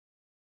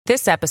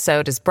This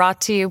episode is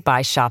brought to you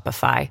by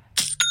Shopify.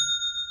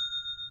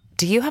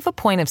 Do you have a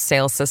point of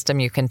sale system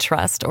you can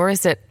trust, or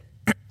is it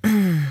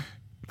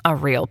a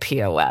real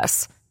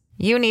POS?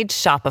 You need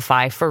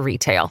Shopify for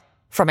retail.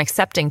 From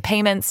accepting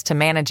payments to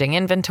managing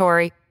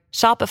inventory,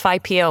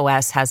 Shopify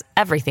POS has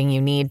everything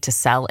you need to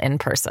sell in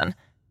person.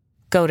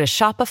 Go to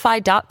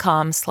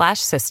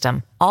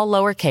shopify.com/system, all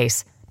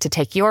lowercase, to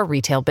take your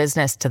retail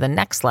business to the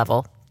next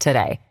level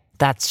today.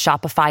 That's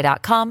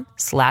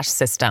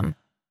shopify.com/system.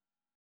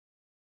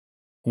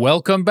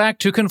 Welcome back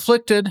to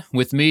Conflicted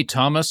with me,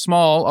 Thomas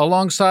Small,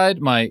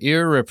 alongside my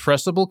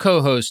irrepressible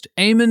co-host,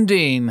 Eamon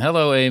Dean.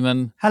 Hello,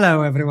 Eamon.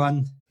 Hello,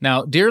 everyone.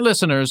 Now, dear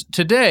listeners,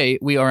 today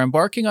we are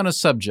embarking on a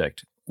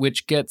subject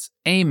which gets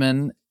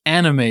Eamon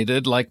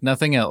animated like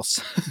nothing else.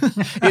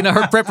 In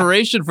our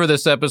preparation for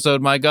this episode,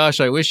 my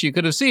gosh, I wish you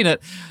could have seen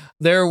it.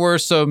 There were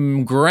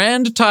some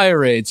grand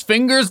tirades,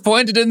 fingers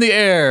pointed in the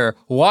air,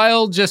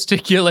 wild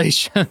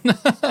gesticulation.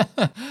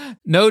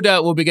 No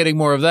doubt we'll be getting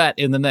more of that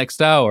in the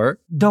next hour.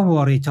 Don't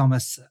worry,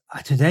 Thomas.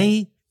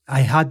 Today,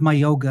 I had my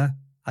yoga,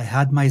 I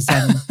had my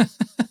Zen,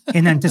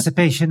 in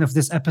anticipation of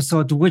this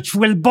episode, which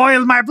will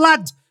boil my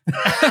blood.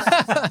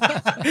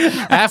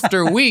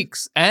 After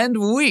weeks and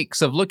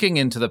weeks of looking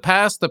into the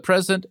past, the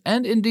present,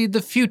 and indeed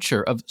the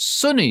future of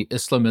Sunni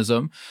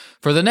Islamism,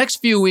 for the next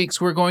few weeks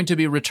we're going to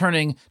be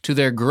returning to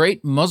their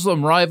great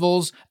Muslim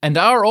rivals and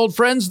our old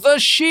friends, the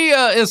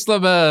Shia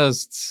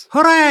Islamists.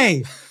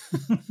 Hooray!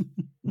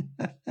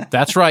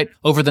 That's right.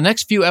 Over the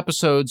next few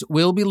episodes,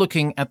 we'll be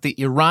looking at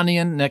the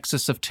Iranian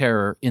nexus of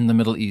terror in the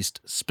Middle East,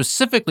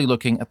 specifically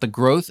looking at the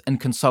growth and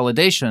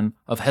consolidation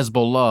of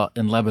Hezbollah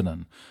in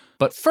Lebanon.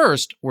 But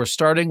first, we're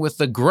starting with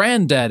the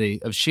granddaddy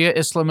of Shia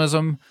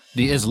Islamism,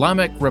 the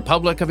Islamic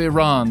Republic of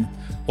Iran.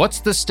 What's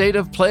the state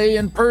of play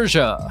in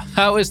Persia?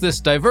 How is this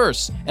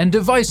diverse and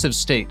divisive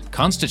state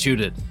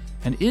constituted?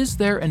 And is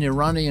there an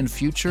Iranian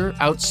future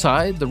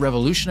outside the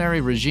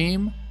revolutionary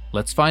regime?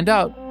 Let's find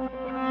out.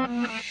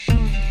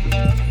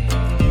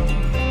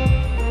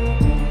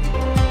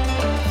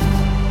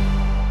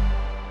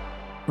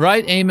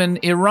 Right, Eamon,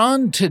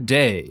 Iran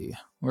today.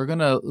 We're going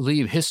to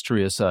leave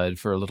history aside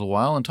for a little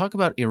while and talk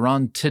about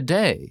Iran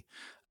today.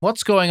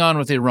 What's going on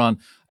with Iran?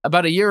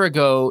 About a year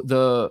ago,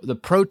 the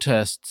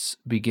protests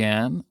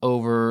began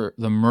over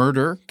the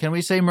murder, can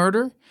we say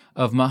murder,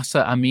 of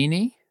Mahsa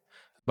Amini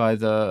by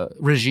the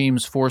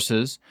regime's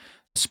forces,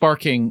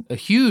 sparking a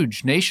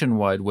huge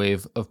nationwide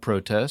wave of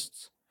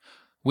protests,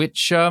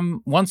 which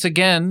once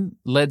again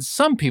led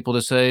some people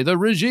to say the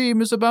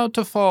regime is about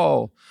to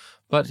fall.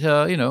 But,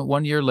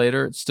 1 year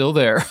later, it's still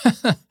there.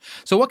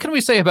 So what can we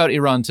say about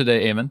Iran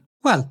today, Eamon?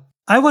 Well,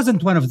 I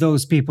wasn't one of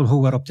those people who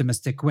were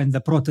optimistic when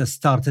the protests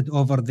started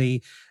over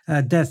the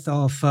death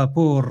of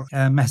poor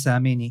Mahsa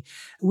Amini.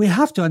 We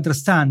have to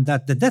understand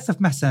that the death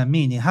of Mahsa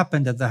Amini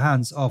happened at the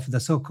hands of the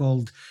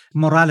so-called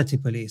morality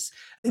police.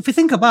 If you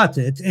think about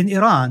it, in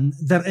Iran,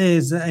 there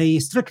is a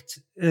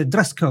strict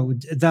dress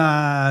code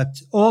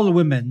that all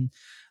women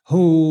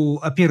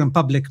who appear in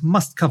public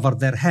must cover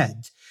their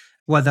head,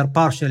 whether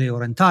partially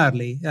or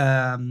entirely.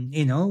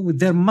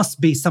 There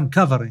must be some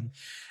covering.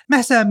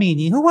 Mahsa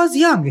Amini, who was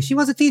young, she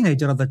was a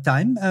teenager at the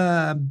time,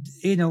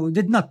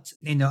 did not,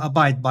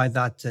 abide by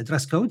that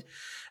dress code.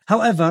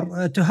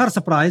 However, to her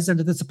surprise and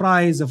to the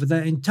surprise of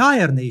the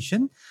entire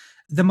nation,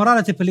 the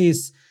morality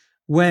police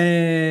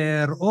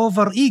were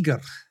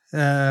over-eager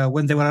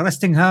when they were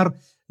arresting her.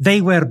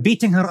 They were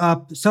beating her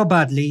up so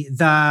badly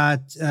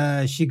that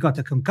she got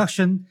a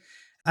concussion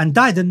and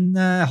died in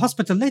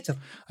hospital later.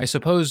 I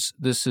suppose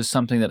this is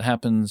something that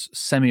happens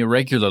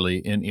semi-regularly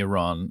in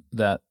Iran,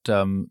 that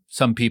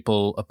some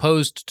people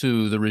opposed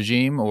to the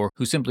regime or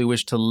who simply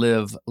wish to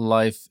live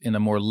life in a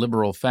more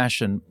liberal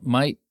fashion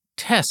might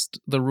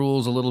test the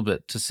rules a little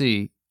bit to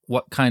see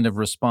what kind of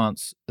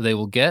response they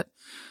will get.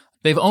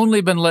 They've only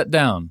been let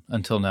down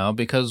until now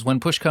because when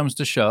push comes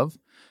to shove,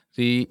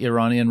 the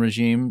Iranian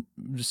regime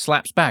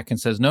slaps back and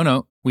says,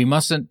 no, we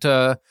mustn't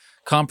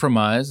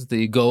compromise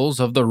the goals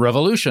of the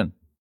revolution.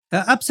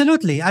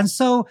 Absolutely. And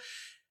so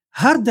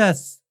her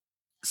death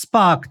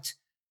sparked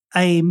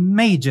a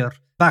major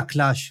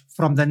backlash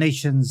from the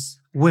nation's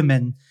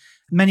women.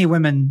 Many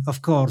women,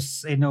 of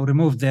course,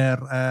 removed their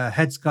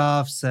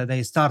headscarves.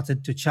 They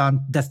started to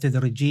chant death to the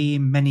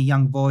regime. Many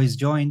young boys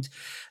joined.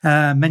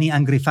 Many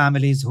angry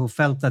families who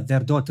felt that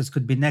their daughters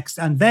could be next.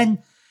 And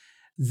then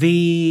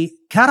the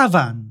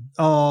caravan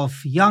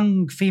of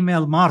young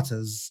female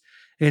martyrs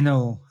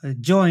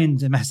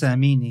joined Mahsa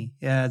Amini.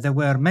 There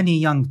were many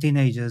young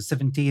teenagers,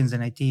 17s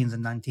and 18s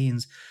and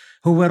 19s,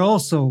 who were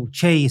also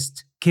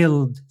chased,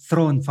 killed,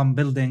 thrown from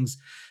buildings.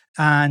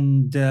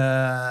 And,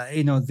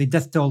 the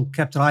death toll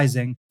kept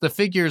rising. The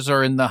figures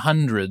are in the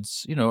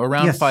hundreds,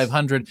 around Yes.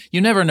 500.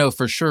 You never know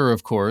for sure,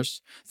 of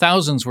course.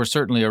 Thousands were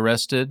certainly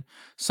arrested,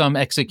 some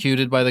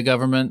executed by the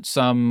government,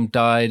 some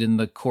died in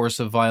the course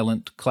of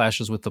violent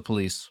clashes with the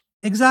police.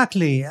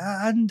 Exactly.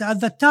 And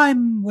at the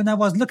time when I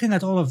was looking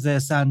at all of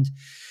this, and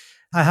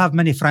I have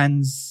many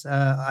friends,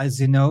 as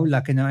you know,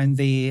 in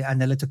the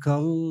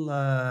analytical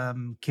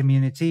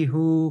community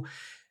who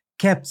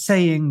kept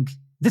saying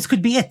This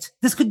could be it.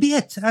 This could be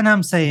it. And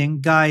I'm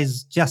saying,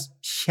 guys, just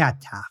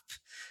shut up.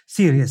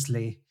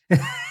 Seriously.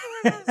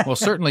 Well,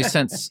 certainly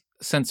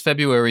since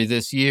February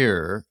this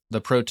year,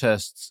 the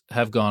protests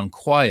have gone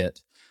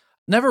quiet.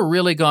 Never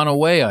really gone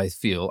away, I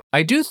feel.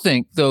 I do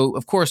think, though,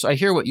 of course, I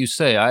hear what you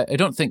say. I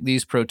don't think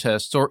these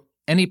protests or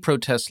any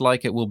protests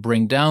like it will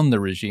bring down the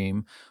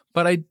regime.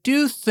 But I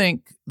do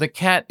think the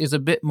cat is a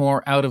bit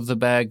more out of the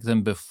bag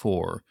than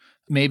before.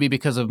 Maybe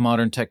because of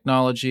modern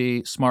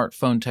technology,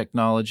 smartphone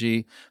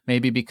technology,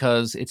 maybe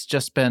because it's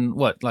just been,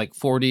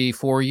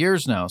 44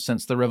 years now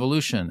since the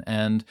revolution,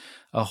 and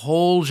a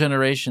whole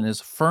generation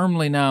is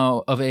firmly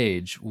now of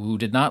age who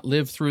did not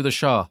live through the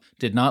Shah,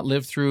 did not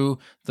live through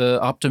the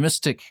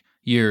optimistic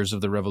years of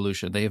the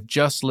revolution. They have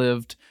just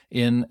lived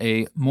in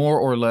a more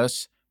or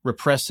less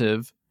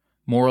repressive,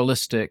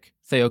 moralistic,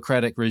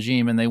 theocratic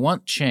regime, and they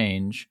want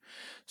change.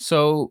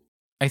 So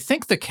I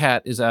think the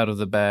cat is out of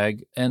the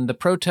bag, and the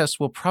protests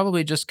will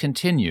probably just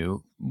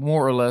continue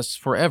more or less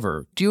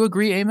forever. Do you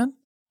agree, Ayman?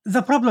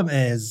 The problem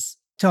is,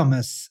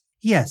 Thomas,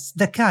 yes,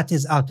 the cat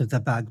is out of the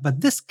bag, but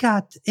this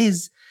cat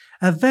is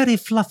a very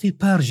fluffy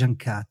Persian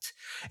cat.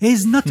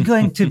 Is not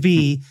going to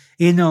be,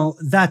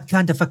 that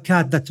kind of a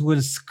cat that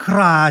will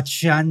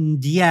scratch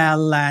and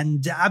yell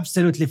and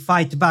absolutely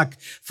fight back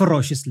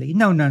ferociously.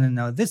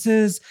 No. This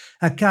is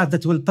a cat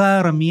that will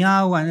purr and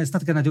meow, and it's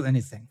not going to do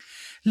anything.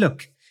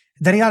 Look,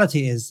 the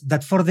reality is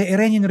that for the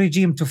Iranian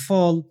regime to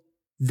fall,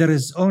 there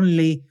is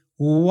only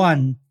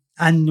one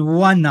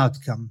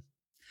outcome: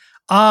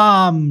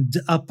 armed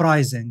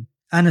uprising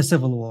and a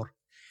civil war.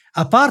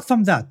 Apart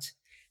from that,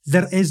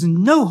 there is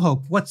no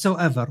hope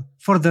whatsoever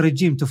for the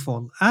regime to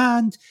fall.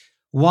 And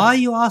why,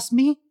 you ask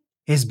me,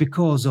 is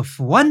because of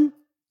one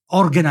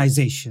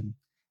organization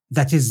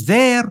that is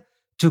there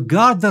to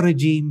guard the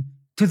regime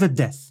to the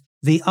death.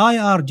 The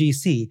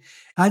IRGC,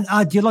 an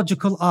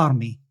ideological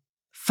army,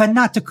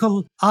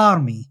 fanatical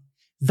army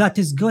that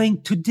is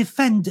going to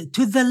defend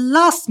to the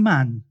last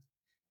man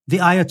the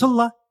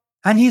Ayatollah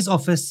and his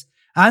office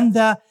and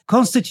the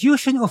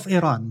constitution of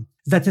Iran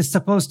that is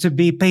supposed to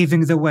be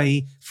paving the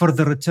way for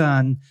the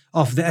return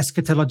of the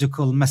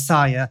eschatological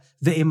Messiah,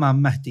 the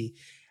Imam Mahdi.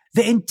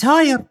 The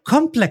entire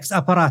complex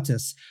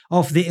apparatus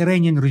of the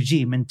Iranian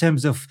regime in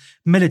terms of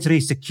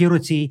military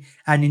security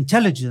and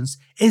intelligence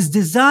is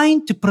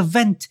designed to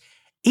prevent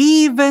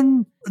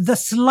even the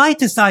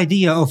slightest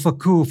idea of a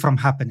coup from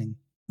happening.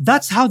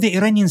 That's how the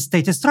Iranian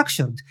state is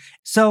structured.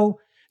 So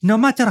no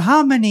matter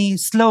how many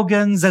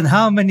slogans and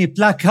how many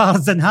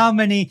placards and how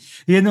many,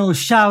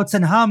 shouts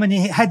and how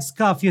many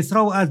headscarf you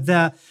throw at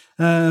the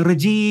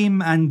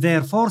regime and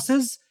their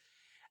forces,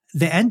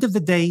 the end of the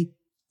day,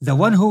 the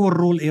one who will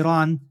rule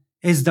Iran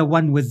is the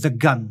one with the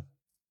gun.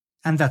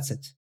 And that's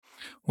it.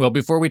 Well,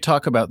 before we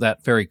talk about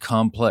that very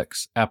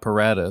complex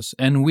apparatus,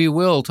 and we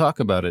will talk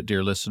about it,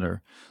 dear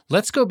listener,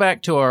 let's go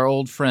back to our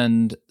old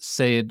friend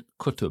Sayyid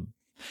Qutb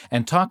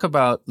and talk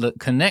about the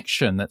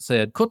connection that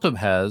Sayyid Qutb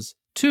has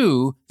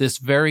to this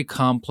very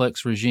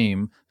complex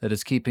regime that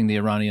is keeping the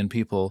Iranian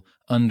people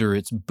under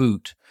its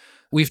boot.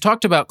 We've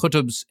talked about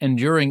Qutb's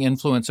enduring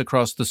influence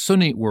across the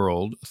Sunni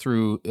world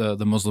through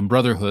the Muslim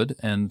Brotherhood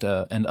and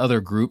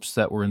other groups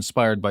that were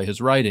inspired by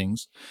his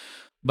writings.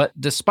 But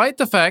despite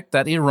the fact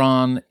that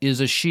Iran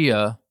is a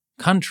Shia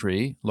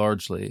country,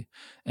 largely,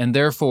 and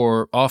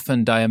therefore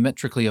often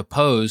diametrically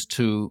opposed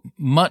to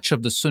much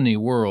of the Sunni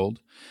world,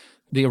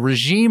 the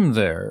regime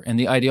there and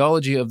the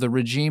ideology of the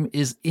regime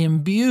is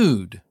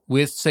imbued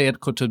with Sayyid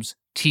Qutb's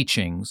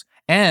teachings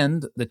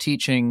and the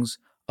teachings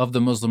of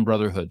the Muslim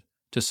Brotherhood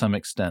to some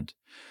extent.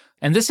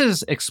 And this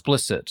is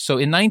explicit. So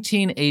in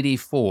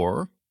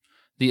 1984,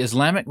 the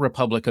Islamic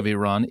Republic of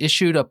Iran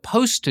issued a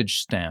postage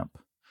stamp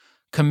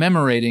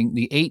commemorating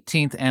the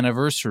 18th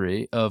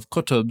anniversary of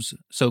Qutb's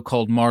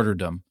so-called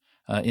martyrdom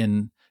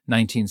in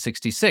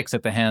 1966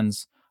 at the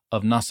hands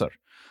of Nasser.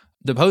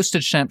 The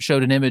postage stamp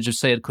showed an image of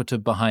Sayyid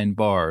Qutb behind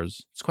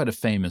bars. It's quite a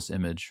famous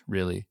image,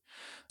 really.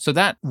 So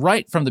that,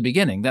 right from the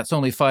beginning, that's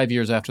only 5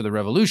 years after the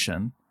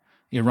revolution,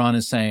 Iran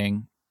is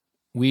saying,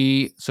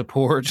 we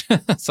support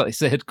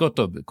Sayyid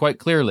Qutb quite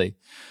clearly.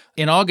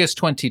 In August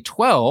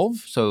 2012,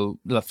 so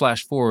the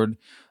flash forward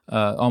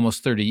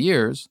almost 30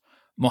 years,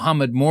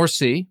 Mohammed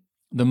Morsi,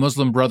 the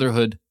Muslim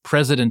Brotherhood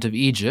president of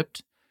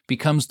Egypt,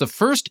 becomes the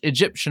first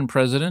Egyptian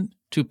president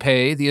to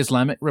pay the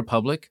Islamic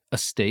Republic a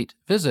state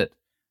visit.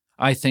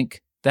 I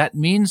think that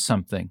means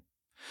something.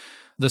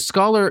 The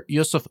scholar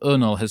Yusuf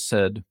Önal has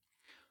said,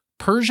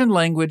 Persian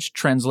language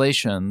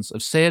translations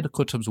of Sayyid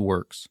Qutb's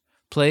works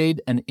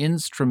played an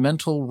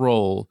instrumental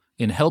role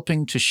in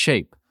helping to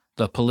shape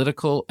the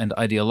political and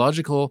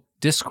ideological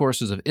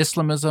discourses of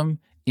Islamism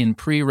in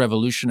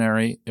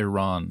pre-revolutionary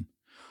Iran.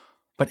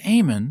 But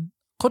Ayman,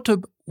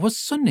 Qutb was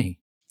Sunni.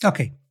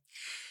 Okay.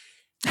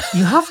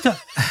 You have to...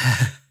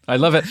 I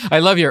love it. I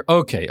love your,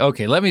 okay,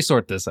 let me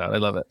sort this out. I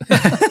love it.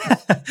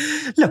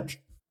 Look,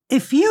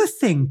 if you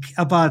think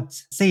about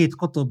Sayyid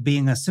Qutb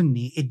being a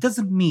Sunni, it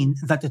doesn't mean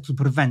that it will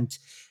prevent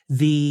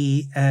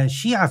the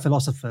Shia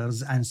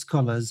philosophers and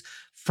scholars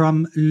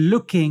from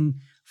looking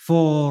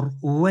for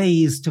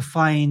ways to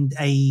find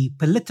a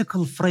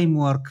political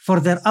framework for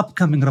their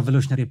upcoming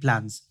revolutionary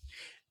plans.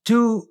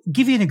 To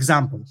give you an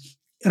example,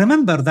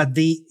 remember that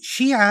the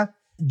Shia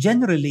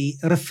generally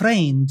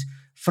refrained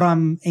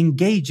from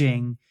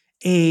engaging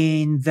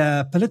in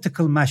the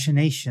political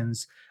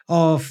machinations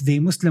of the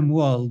Muslim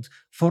world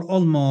for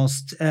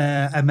almost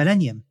a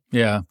millennium.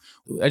 Yeah.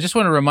 I just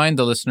want to remind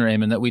the listener,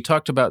 Ayman, that we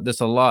talked about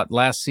this a lot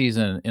last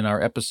season in our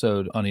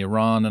episode on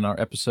Iran and our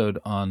episode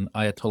on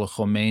Ayatollah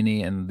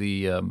Khomeini and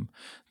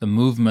the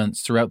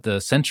movements throughout the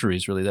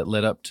centuries, really, that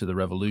led up to the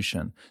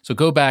revolution. So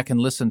go back and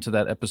listen to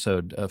that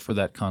episode for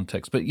that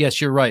context. But yes,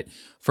 you're right.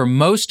 For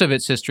most of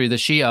its history, the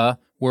Shia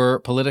were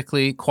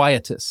politically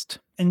quietist.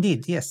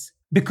 Indeed, yes.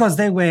 Because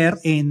they were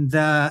in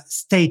the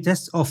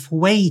status of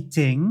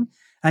waiting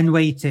and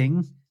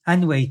waiting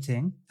and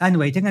waiting and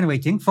waiting and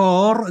waiting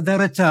for the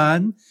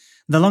return,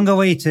 the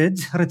long-awaited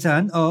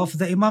return of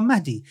the Imam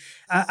Mahdi.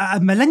 A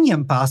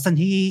millennium passed and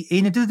he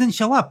didn't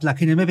show up.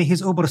 Like, maybe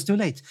his Uber is too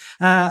late.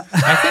 I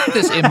think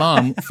this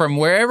Imam, from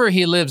wherever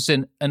he lives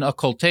in an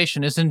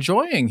occultation, is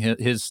enjoying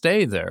his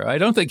stay there. I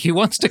don't think he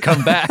wants to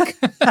come back.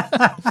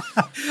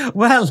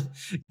 Well,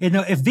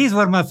 if these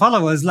were my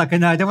followers, I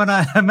don't want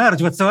to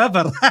emerge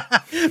whatsoever.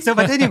 So,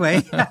 but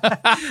anyway.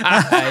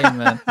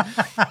 Amen.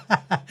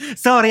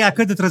 Sorry, I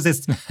couldn't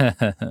resist.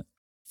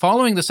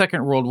 Following the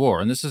Second World War,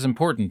 and this is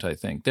important, I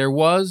think, there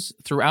was,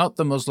 throughout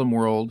the Muslim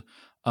world,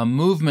 a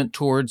movement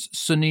towards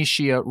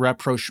Sunni-Shia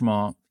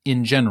rapprochement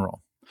in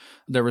general.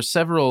 There were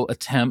several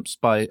attempts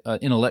by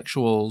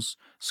intellectuals,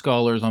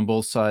 scholars on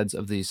both sides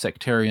of the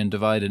sectarian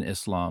divide in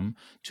Islam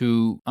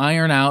to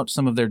iron out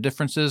some of their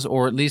differences,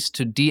 or at least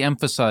to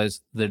de-emphasize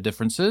their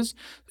differences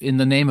in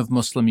the name of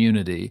Muslim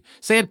unity.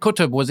 Sayyid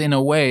Qutb was, in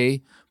a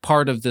way,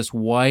 part of this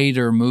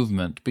wider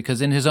movement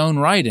because in his own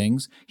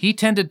writings, he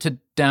tended to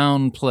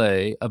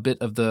downplay a bit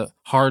of the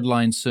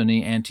hardline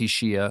Sunni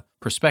anti-Shia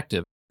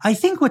perspective. I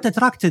think what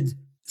attracted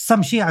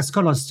some Shia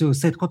scholars to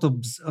Sayyid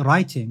Qutb's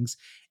writings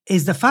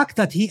is the fact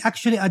that he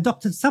actually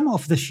adopted some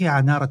of the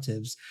Shia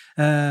narratives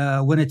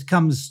when it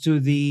comes to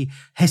the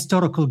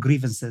historical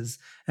grievances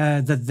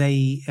that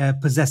they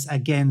possess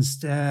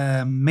against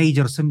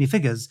major Sunni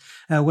figures,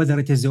 whether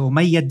it is the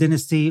Umayyad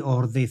dynasty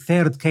or the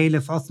third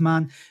Caliph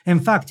Uthman. In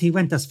fact, he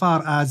went as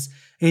far as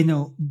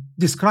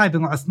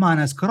describing Uthman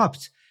as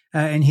corrupt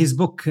in his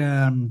book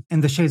In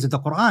the Shades of the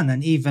Quran,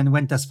 and even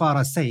went as far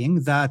as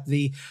saying that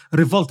the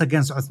revolt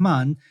against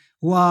Uthman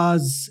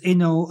was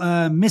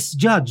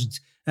misjudged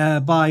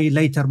by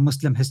later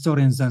Muslim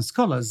historians and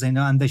scholars,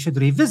 and they should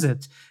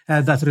revisit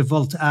that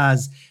revolt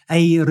as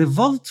a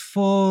revolt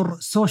for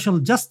social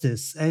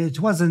justice. It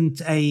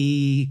wasn't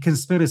a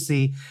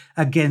conspiracy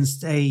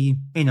against a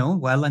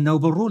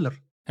noble ruler.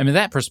 I mean,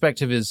 that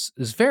perspective is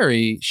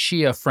very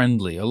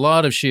Shia-friendly. A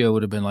lot of Shia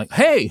would have been like,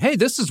 hey,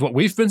 this is what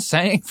we've been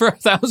saying for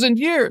 1,000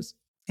 years.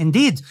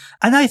 Indeed.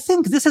 And I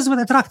think this is what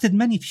attracted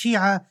many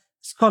Shia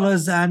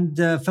scholars and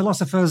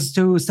philosophers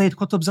to Sayyid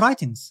Qutb's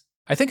writings.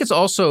 I think it's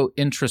also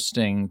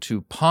interesting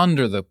to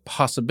ponder the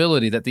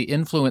possibility that the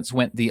influence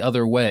went the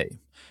other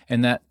way,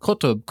 and that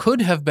Qutb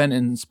could have been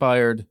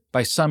inspired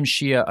by some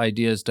Shia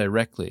ideas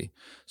directly.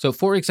 So,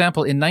 for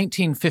example, in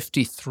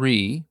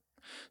 1953,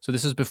 so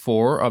this is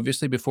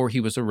obviously before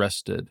he was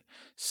arrested,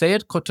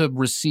 Sayyid Qutb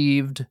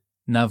received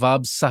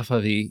Nawab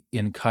Safavi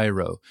in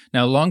Cairo.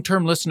 Now,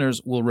 long-term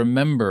listeners will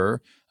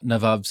remember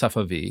Nawab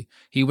Safavi.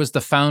 He was the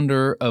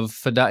founder of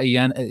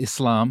Fada'iyan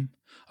Islam,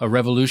 a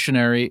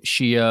revolutionary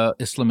Shia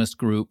Islamist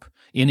group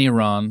in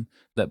Iran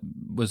that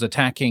was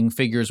attacking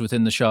figures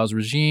within the Shah's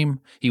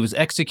regime. He was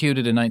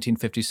executed in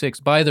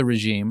 1956 by the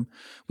regime.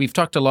 We've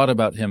talked a lot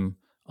about him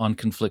on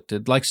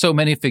Conflicted. Like so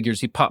many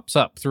figures, he pops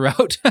up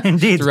throughout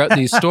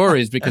these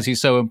stories because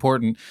he's so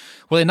important.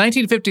 Well, in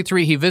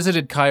 1953, he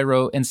visited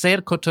Cairo, and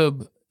Sayyid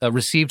Qutb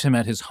received him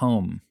at his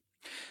home.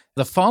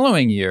 The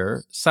following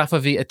year,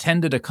 Safavi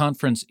attended a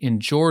conference in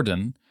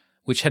Jordan,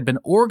 which had been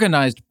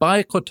organized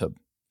by Qutb.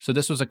 So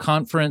this was a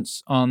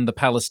conference on the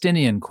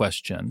Palestinian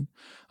question,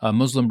 a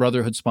Muslim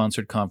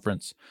Brotherhood-sponsored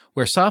conference,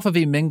 where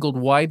Safavi mingled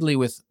widely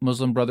with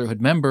Muslim Brotherhood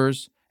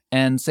members,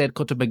 and Sayyid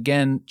Qutb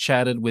again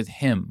chatted with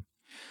him.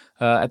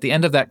 At the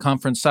end of that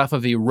conference,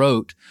 Safavi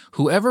wrote,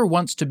 "Whoever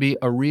wants to be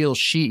a real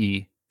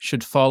Shi'i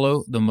should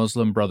follow the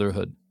Muslim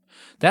Brotherhood."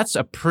 That's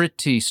a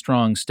pretty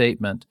strong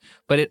statement,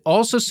 but it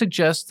also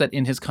suggests that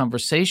in his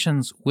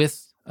conversations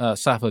with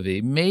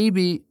Safavi,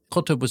 maybe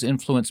Qutb was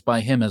influenced by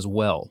him as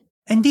well.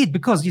 Indeed,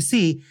 because you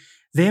see,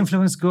 the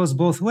influence goes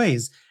both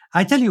ways.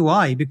 I tell you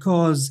why,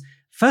 because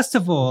first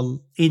of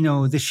all,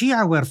 the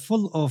Shia were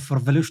full of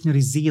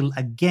revolutionary zeal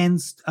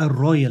against a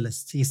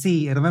royalist. You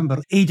see,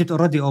 remember, Egypt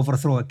already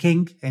overthrew a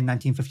king in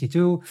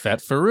 1952. Fat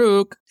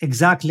Farouk.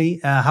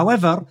 Exactly.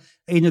 However,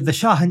 the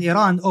Shah in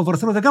Iran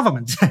overthrew the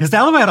government. It's the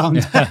other way around.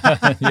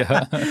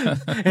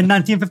 In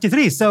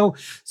 1953. So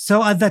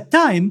at that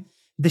time,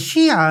 the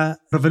Shia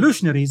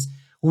revolutionaries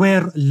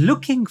were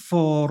looking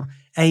for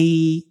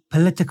a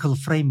political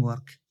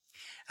framework.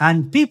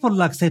 And people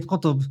like Sayyid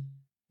Qutb,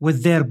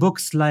 with their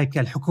books like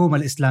Al-Hukuma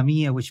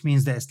Al-Islamiyya, which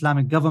means the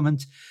Islamic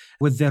government,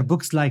 with their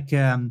books like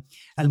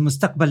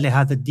Al-Mustaqbal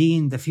لهذا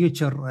الدين, the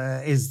future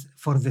is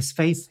for this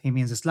faith, he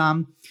means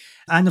Islam.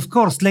 And of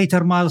course,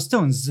 later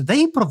milestones.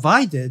 They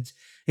provided,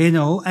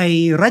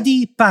 a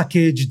ready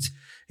packaged,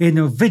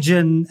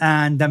 vision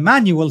and a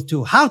manual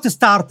to how to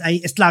start a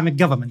Islamic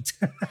government.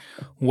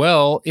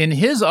 Well, in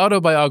his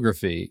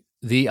autobiography,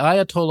 the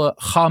Ayatollah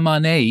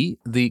Khamenei,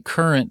 the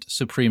current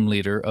supreme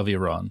leader of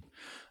Iran,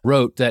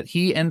 wrote that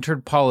he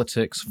entered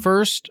politics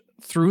first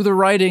through the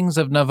writings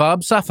of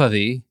Nawab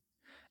Safavi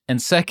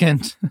and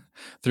second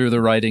through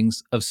the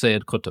writings of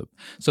Sayyid Qutb.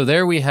 So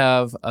there we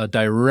have a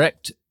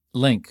direct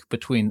link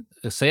between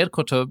Sayyid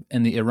Qutb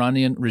and the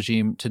Iranian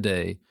regime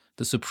today.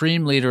 The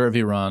supreme leader of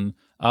Iran,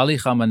 Ali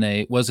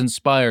Khamenei, was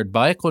inspired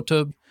by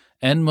Qutb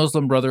and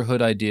Muslim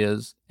Brotherhood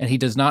ideas, and he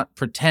does not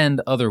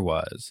pretend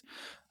otherwise.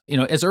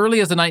 As early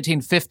as the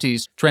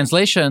 1950s,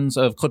 translations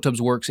of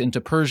Qutb's works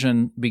into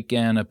Persian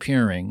began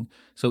appearing.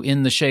 So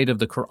In the Shade of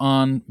the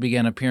Quran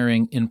began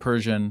appearing in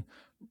Persian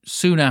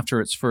soon after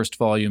its first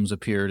volumes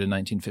appeared in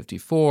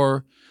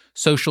 1954.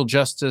 Social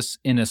Justice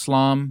in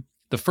Islam,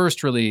 the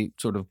first really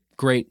sort of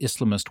great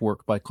Islamist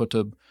work by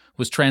Qutb,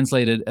 was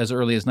translated as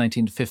early as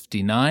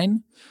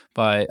 1959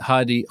 by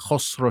Hadi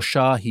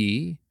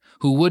Khosrowshahi,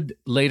 who would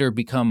later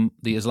become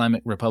the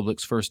Islamic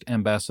Republic's first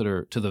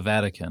ambassador to the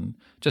Vatican,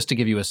 just to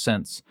give you a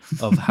sense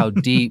of how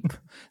deep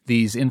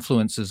these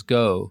influences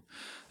go.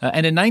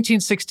 And in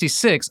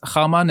 1966,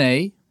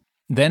 Khamenei,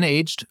 then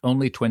aged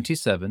only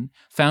 27,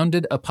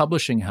 founded a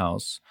publishing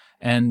house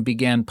and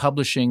began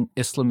publishing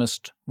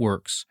Islamist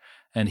works.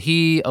 And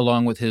he,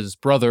 along with his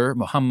brother,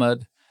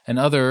 Muhammad, and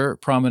other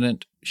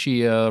prominent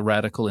Shia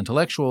radical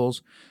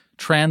intellectuals,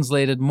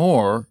 translated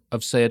more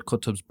of Sayyid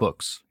Qutb's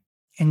books.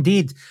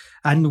 Indeed.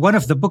 And one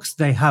of the books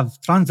they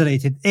have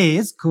translated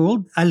is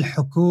called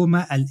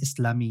Al-Hukuma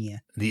Al-Islamiyya.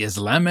 The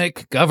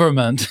Islamic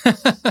government.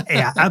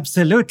 Yeah,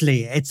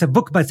 absolutely. It's a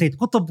book by Sayyid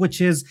Qutb, which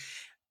is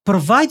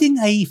providing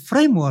a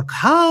framework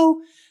how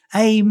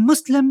a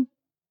Muslim,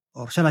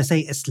 or shall I say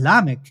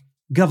Islamic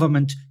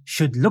government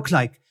should look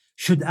like,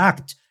 should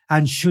act,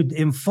 and should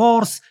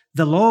enforce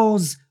the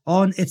laws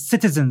on its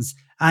citizens,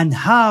 and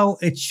how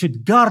it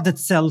should guard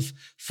itself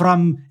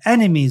from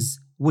enemies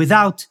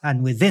without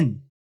and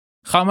within.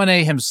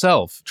 Khamenei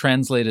himself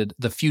translated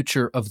The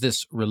Future of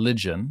This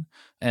Religion,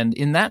 and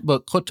in that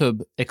book,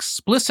 Qutb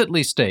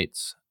explicitly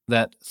states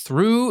that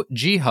through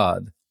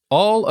jihad,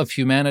 all of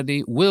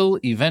humanity will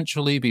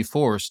eventually be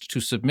forced to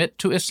submit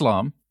to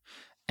Islam,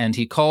 and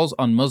he calls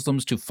on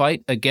Muslims to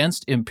fight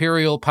against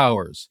imperial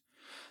powers.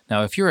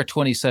 Now, if you're a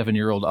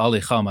 27-year-old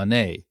Ali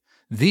Khamenei,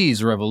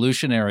 these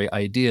revolutionary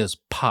ideas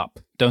pop,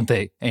 don't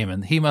they,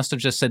 Ayman? He must have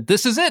just said,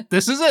 this is it,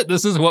 this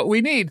is what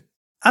we need.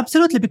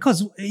 Absolutely, because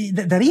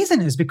the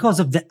reason is because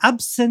of the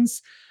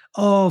absence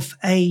of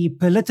a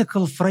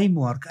political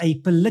framework, a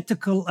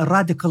political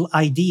radical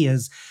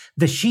ideas.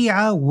 The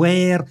Shia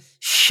were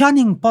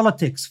shunning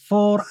politics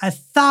for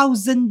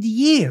 1,000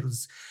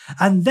 years.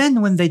 And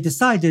then when they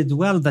decided,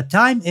 well, the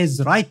time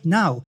is right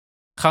now.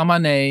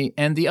 Khamenei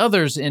and the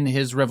others in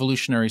his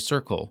revolutionary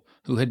circle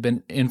who had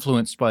been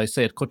influenced by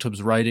Sayyid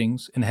Qutb's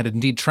writings and had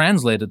indeed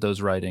translated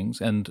those writings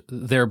and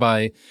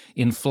thereby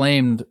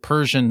inflamed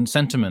Persian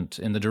sentiment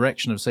in the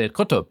direction of Sayyid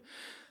Qutb,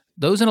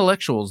 those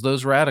intellectuals,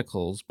 those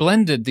radicals,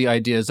 blended the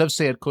ideas of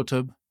Sayyid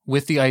Qutb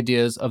with the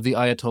ideas of the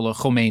Ayatollah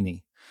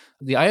Khomeini.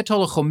 The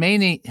Ayatollah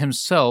Khomeini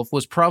himself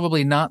was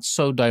probably not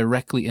so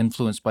directly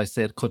influenced by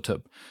Sayyid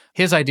Qutb.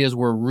 His ideas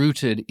were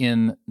rooted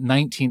in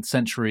 19th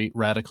century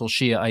radical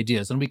Shia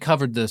ideas, and we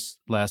covered this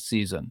last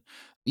season.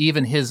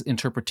 Even his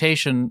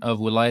interpretation of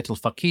Wilayat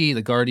al-Faqih,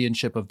 the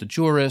guardianship of the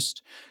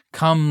jurist,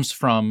 comes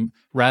from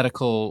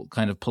radical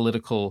kind of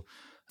political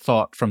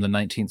thought from the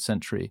 19th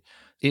century.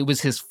 It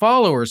was his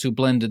followers who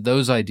blended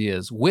those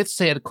ideas with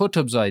Sayyid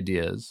Qutb's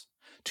ideas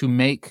to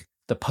make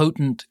the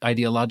potent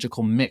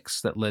ideological mix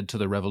that led to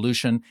the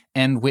revolution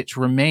and which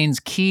remains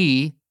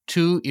key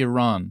to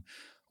Iran.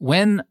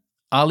 When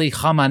Ali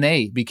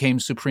Khamenei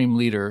became supreme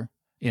leader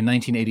in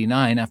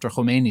 1989 after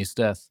Khomeini's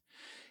death,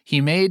 he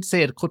made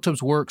Sayyid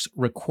Qutb's works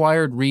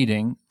required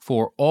reading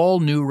for all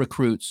new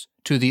recruits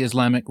to the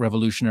Islamic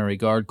Revolutionary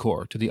Guard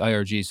Corps, to the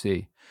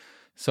IRGC.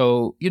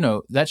 So,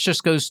 that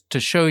just goes to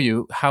show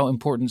you how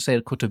important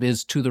Sayyid Qutb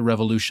is to the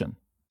revolution.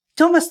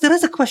 Thomas, there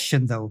is a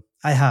question, though,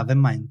 I have in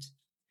mind.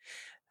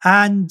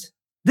 And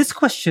this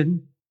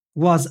question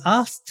was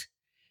asked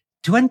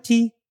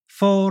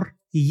 24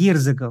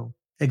 years ago,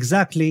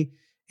 exactly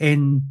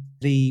in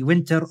the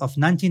winter of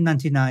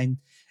 1999,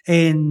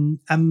 in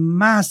a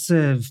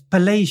massive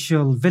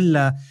palatial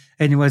villa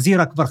in Wazir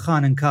Akbar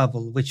Khan in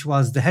Kabul, which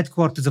was the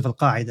headquarters of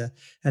Al-Qaeda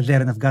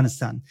there in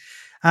Afghanistan.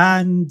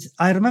 And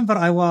I remember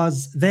I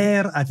was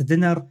there at a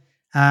dinner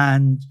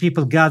and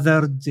people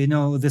gathered,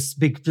 this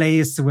big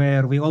place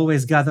where we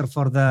always gather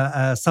for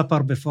the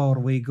supper before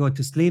we go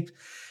to sleep.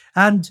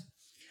 And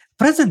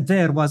present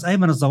there was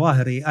Ayman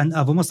al-Zawahiri and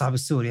Abu Mus'ab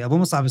al-Suri. Abu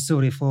Mus'ab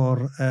al-Suri,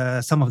 for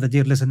some of the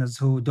dear listeners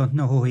who don't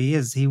know who he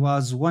is, he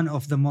was one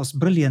of the most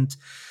brilliant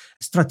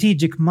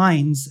strategic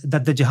minds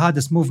that the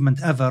jihadist movement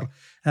ever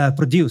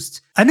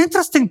produced. An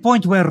interesting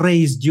point were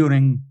raised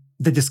during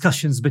the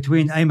discussions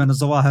between Ayman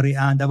al-Zawahiri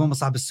and Abu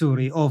Mus'ab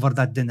al-Suri over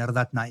that dinner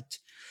that night.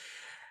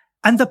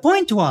 And the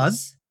point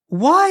was,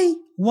 why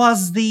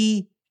was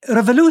the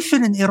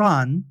revolution in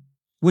Iran,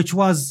 which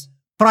was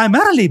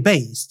primarily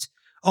based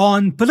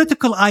on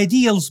political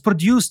ideals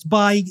produced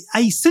by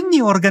a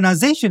Sunni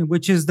organization,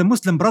 which is the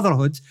Muslim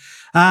Brotherhood,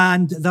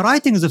 and the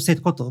writings of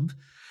Sayyid Qutb,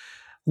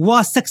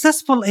 was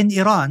successful in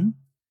Iran,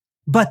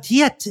 but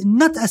yet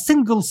not a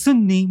single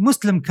Sunni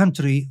Muslim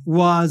country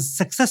was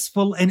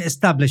successful in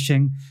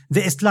establishing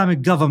the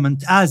Islamic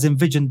government as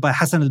envisioned by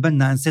Hassan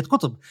al-Banna and Sayyid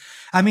Qutb.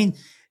 I mean,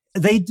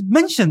 they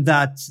mentioned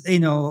that,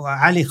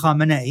 Ali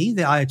Khamenei,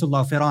 the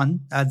Ayatollah of Iran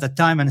at that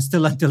time and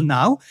still until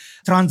now,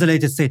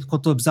 translated Sayyid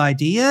Qutb's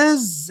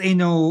ideas,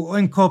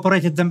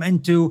 incorporated them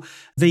into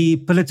the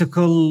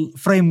political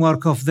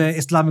framework of the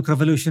Islamic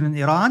revolution in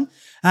Iran.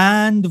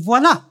 And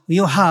voila,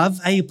 you have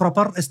a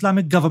proper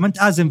Islamic government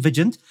as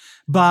envisioned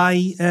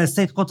by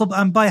Sayyid Qutb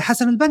and by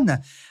Hassan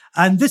al-Banna.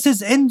 And this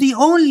is in the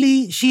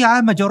only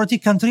Shia majority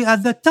country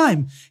at that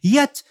time.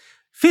 Yet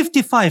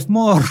 55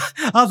 more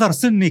other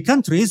Sunni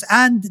countries,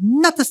 and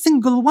not a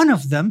single one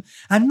of them,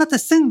 and not a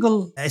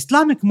single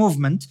Islamic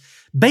movement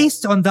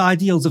based on the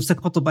ideals of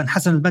Sayyid Qutb and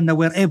Hassan al-Banna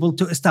were able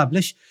to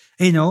establish,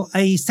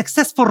 a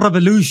successful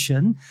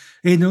revolution,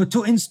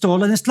 to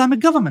install an Islamic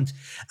government.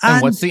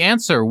 And what's the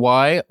answer?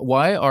 Why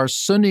are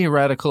Sunni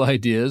radical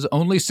ideas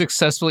only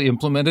successfully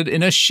implemented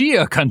in a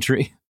Shia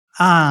country?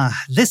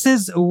 This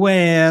is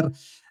where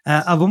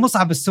Abu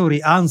Mus'ab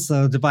al-Suri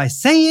answered by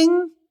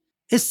saying,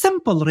 it's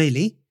simple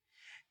really.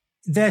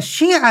 The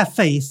Shia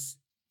faith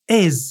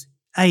is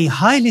a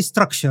highly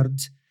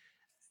structured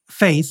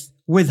faith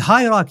with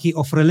hierarchy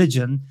of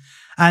religion,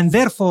 and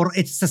therefore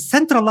it's a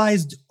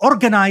centralized,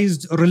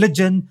 organized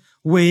religion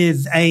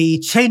with a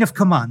chain of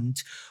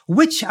command,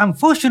 which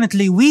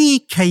unfortunately we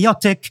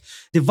chaotic,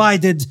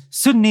 divided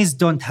Sunnis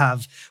don't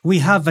have. We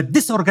have a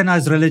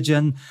disorganized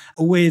religion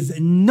with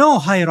no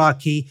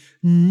hierarchy,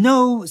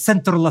 no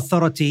central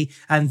authority,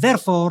 and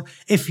therefore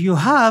if you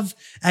have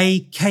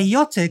a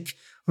chaotic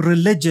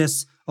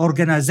religious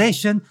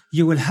organization,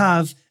 you will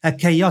have a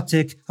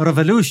chaotic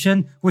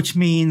revolution, which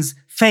means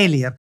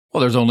failure. Well,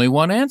 there's only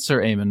one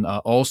answer, Ayman.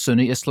 All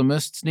Sunni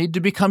Islamists need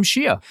to become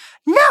Shia.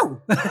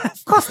 No,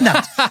 of course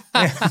not.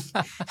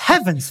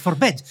 Heavens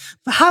forbid.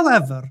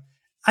 However,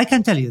 I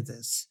can tell you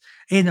this.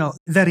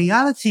 The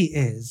reality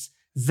is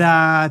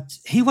that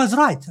he was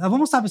right. Abu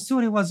Mus'ab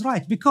al-Suri was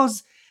right,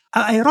 because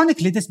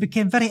ironically, this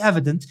became very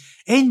evident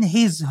in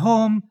his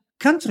home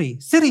country,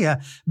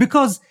 Syria,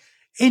 because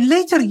in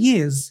later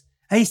years,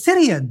 a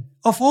Syrian,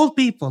 of all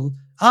people,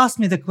 asked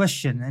me the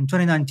question in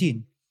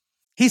 2019.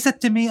 He said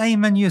to me,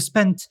 Ayman, you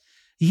spent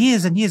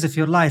years and years of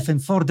your life in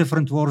 4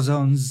 different war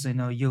zones.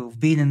 You've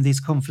been in these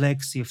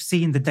conflicts. You've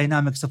seen the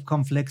dynamics of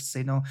conflicts.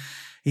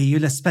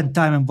 You spent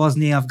time in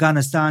Bosnia,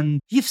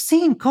 Afghanistan. You've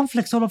seen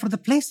conflicts all over the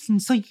place.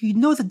 And so you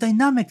know the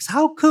dynamics.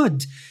 How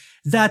could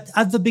that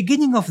at the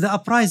beginning of the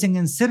uprising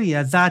in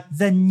Syria, that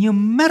the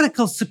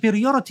numerical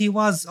superiority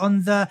was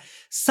on the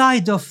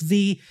side of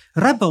the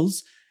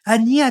rebels,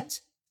 and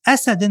yet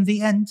Assad in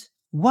the end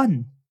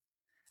won?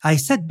 I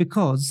said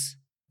because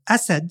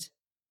Assad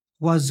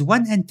was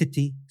one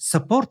entity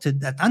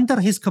supported and under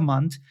his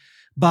command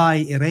by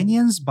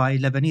Iranians, by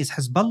Lebanese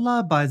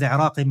Hezbollah, by the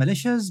Iraqi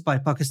militias, by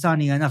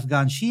Pakistani and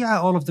Afghan Shia.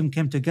 All of them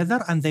came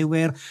together and they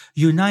were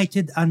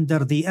united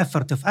under the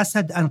effort of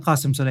Assad and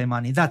Qasem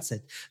Soleimani. That's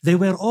it. They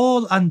were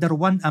all under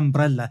one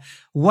umbrella,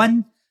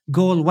 one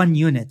goal, one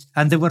unit,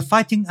 and they were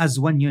fighting as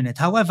one unit.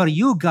 However,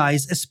 you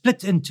guys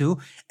split into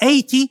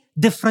 80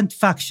 different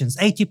factions,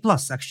 80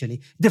 plus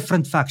actually,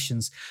 different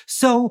factions.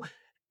 So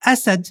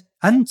Assad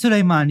and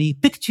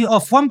Soleimani picked you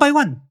off one by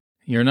one.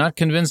 You're not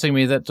convincing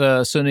me that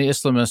Sunni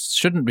Islamists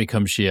shouldn't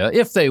become Shia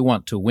if they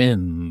want to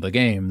win the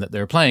game that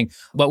they're playing.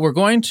 But we're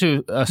going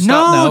to stop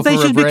now for a break. No, they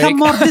should become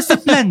more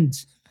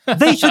disciplined.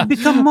 They should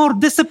become more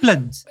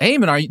disciplined.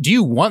 Ayman, do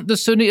you want the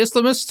Sunni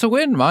Islamists to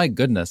win? My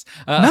goodness.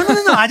 No.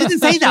 I didn't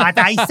say that.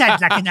 I said,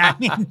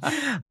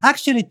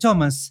 actually,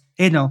 Thomas,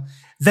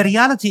 the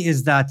reality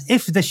is that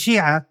if the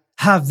Shia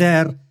have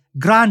their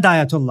grand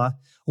Ayatollah,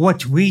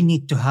 what we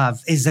need to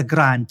have is a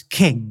grand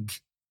king.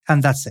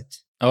 And that's it.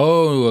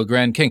 Oh, a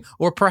grand king.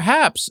 Or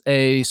perhaps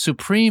a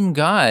supreme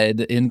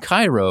guide in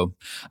Cairo.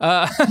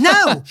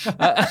 No!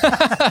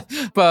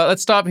 But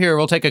let's stop here.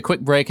 We'll take a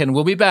quick break and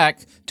we'll be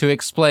back to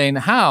explain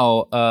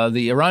how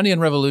the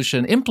Iranian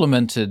Revolution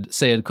implemented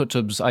Sayyid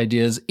Qutb's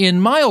ideas in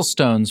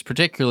milestones,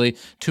 particularly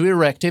to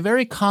erect a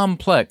very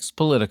complex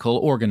political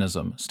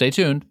organism. Stay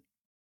tuned.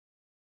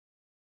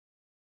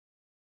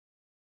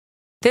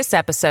 This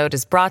episode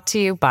is brought to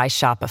you by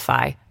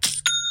Shopify.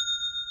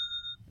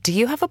 Do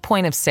you have a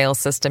point of sale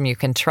system you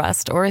can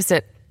trust, or is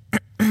it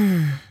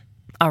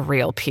a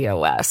real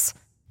POS?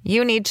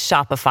 You need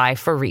Shopify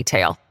for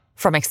retail.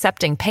 From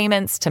accepting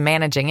payments to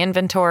managing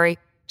inventory,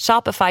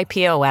 Shopify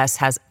POS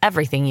has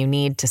everything you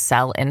need to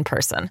sell in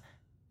person.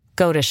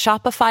 Go to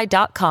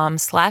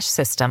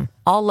shopify.com/system,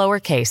 all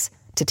lowercase,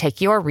 to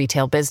take your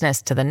retail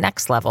business to the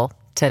next level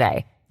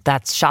today.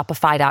 That's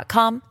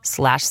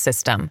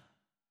shopify.com/system.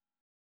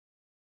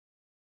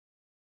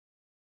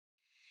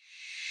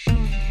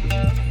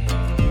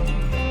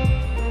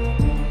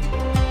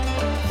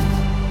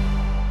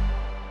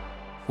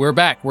 We're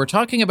back. We're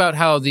talking about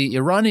how the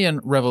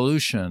Iranian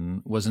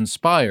Revolution was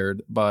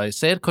inspired by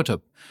Sayyid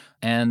Qutb.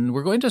 And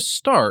we're going to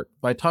start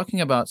by talking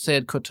about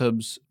Sayyid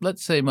Qutb's,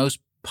 let's say, most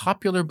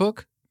popular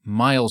book,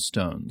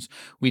 Milestones.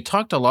 We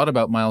talked a lot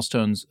about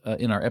milestones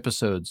in our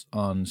episodes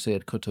on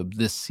Sayyid Qutb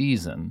this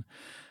season.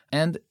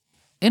 And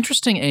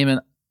interesting, Ayman,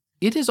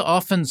 it is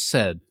often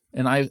said,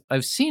 and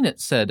I've seen it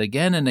said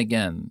again and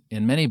again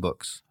in many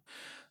books,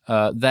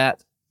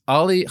 that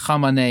Ali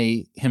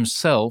Khamenei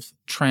himself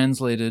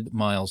translated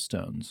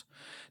Milestones.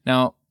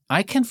 Now,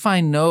 I can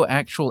find no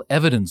actual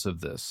evidence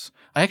of this.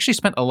 I actually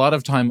spent a lot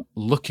of time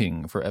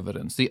looking for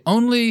evidence. The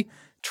only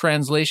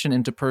translation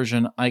into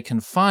Persian I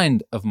can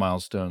find of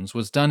Milestones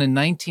was done in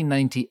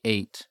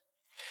 1998.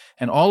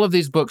 And all of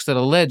these books that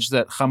allege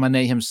that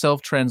Khamenei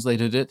himself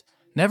translated it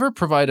never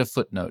provide a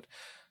footnote.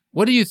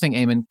 What do you think,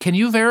 Ayman? Can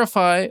you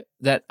verify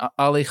that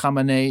Ali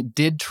Khamenei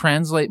did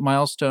translate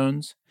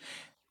Milestones?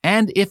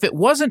 And if it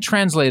wasn't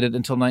translated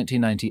until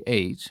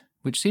 1998,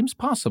 which seems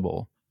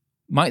possible,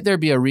 might there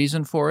be a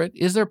reason for it?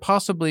 Is there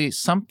possibly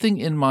something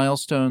in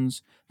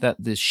Milestones that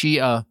the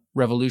Shia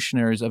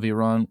revolutionaries of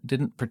Iran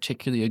didn't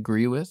particularly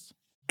agree with?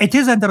 It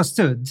is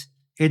understood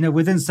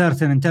within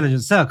certain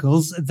intelligence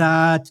circles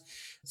that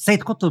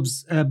Sayyid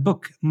Qutb's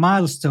book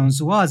Milestones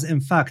was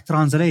in fact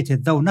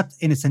translated, though not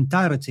in its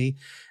entirety,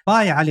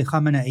 by Ali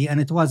Khamenei,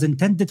 and it was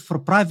intended for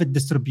private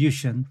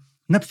distribution,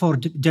 not for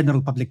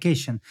general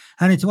publication.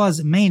 And it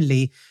was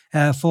mainly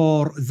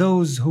for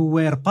those who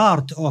were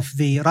part of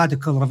the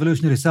radical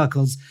revolutionary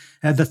circles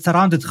that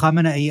surrounded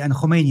Khamenei and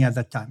Khomeini at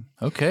that time.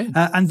 Okay.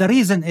 And the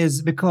reason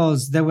is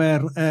because there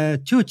were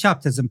two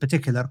chapters in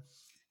particular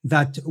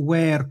that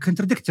were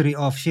contradictory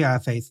of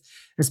Shia faith,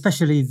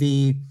 especially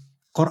the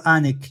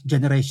Quranic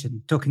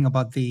generation, talking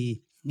about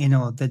the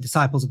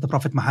disciples of the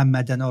Prophet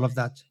Muhammad and all of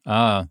that.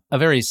 A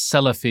very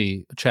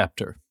Salafi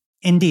chapter.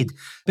 Indeed,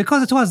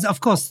 because it was,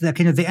 of course,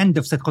 the end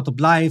of Sayyid Qutb's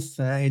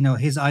life.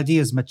 His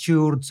ideas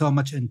matured so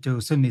much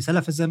into Sunni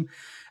Salafism,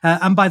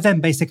 and by then,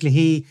 basically,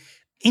 he,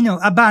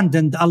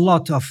 abandoned a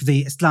lot of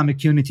the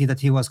Islamic unity that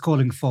he was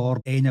calling for,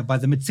 by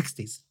the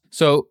mid-60s.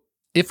 So,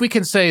 if we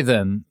can say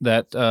then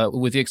that,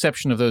 with the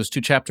exception of those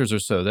two chapters or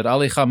so, that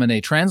Ali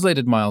Khamenei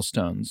translated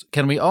Milestones,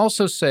 can we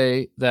also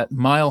say that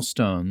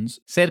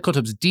Milestones, Sayyid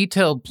Qutb's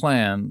detailed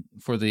plan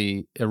for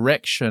the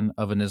erection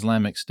of an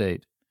Islamic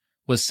state,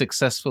 was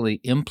successfully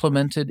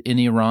implemented in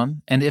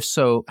Iran? And if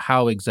so,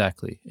 how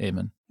exactly,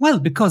 Ayman? Well,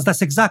 because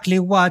that's exactly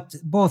what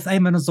both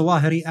Ayman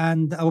al-Zawahiri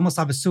and Abu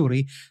Mus'ab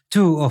al-Suri,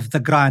 two of the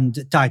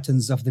grand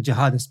titans of the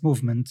jihadist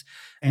movement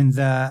in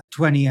the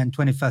 20th and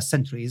 21st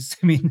centuries,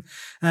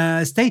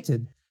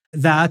 stated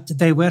that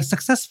they were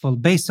successful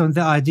based on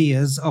the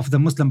ideas of the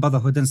Muslim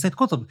Brotherhood and Sayyid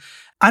Qutb.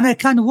 And I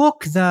can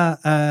walk the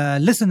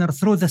listener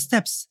through the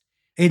steps.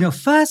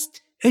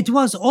 First, it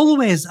was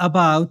always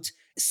about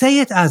say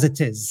it as it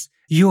is.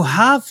 You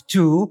have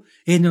to,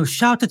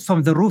 shout it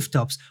from the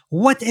rooftops.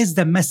 What is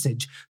the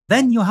message?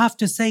 Then you have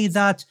to say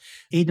that,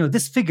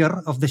 this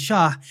figure of the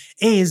Shah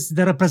is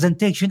the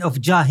representation of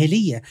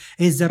Jahiliyyah,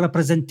 is the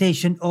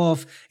representation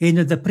of,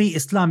 the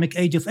pre-Islamic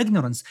age of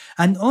ignorance.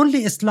 And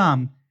only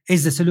Islam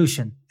is the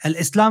solution.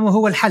 Al-Islam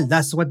huwa al-hal.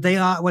 That's what they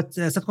are, what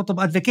Sayyid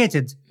Qutb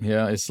advocated.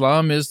 Yeah,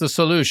 Islam is the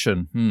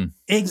solution.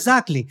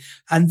 Exactly.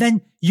 And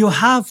then you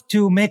have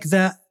to make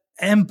the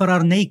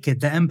emperor naked.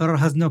 The emperor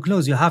has no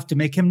clothes. You have to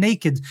make him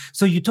naked.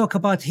 So you talk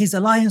about his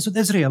alliance with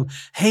Israel,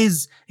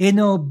 his,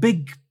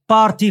 big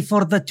party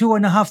for the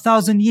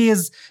 2,500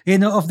 years,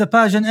 of the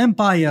Persian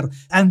Empire.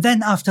 And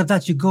then after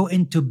that, you go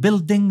into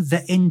building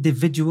the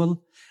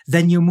individual.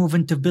 Then you move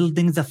into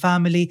building the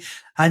family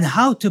and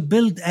how to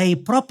build a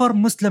proper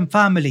Muslim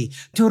family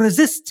to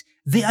resist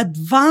the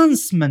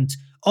advancement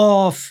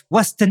of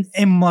Western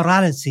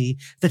immorality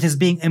that is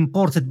being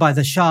imported by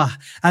the Shah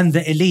and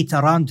the elite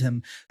around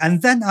him.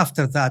 And then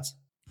after that,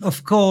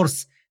 of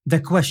course, the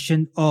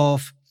question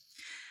of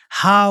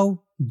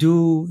how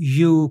do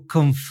you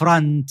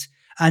confront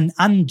an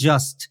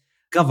unjust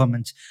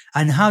government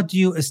and how do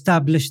you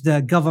establish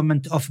the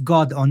government of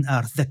God on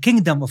earth, the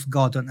kingdom of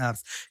God on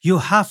earth? You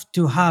have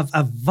to have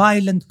a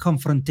violent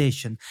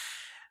confrontation.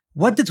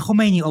 What did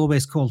Khomeini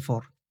always call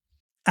for?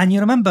 And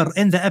you remember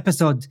in the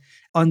episode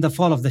on the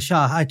fall of the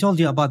Shah, I told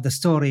you about the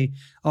story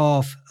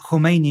of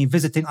Khomeini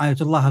visiting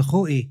Ayatollah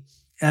al-Khou'i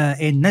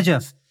in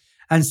Najaf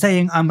and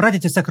saying, I'm ready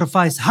to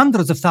sacrifice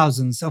hundreds of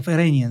thousands of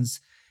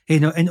Iranians,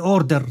 in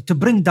order to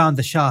bring down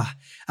the Shah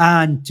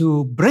and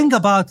to bring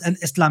about an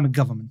Islamic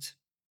government.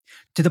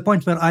 To the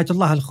point where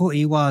Ayatollah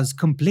al-Khou'i was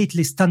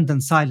completely stunned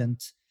and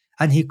silent,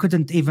 and he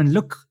couldn't even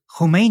look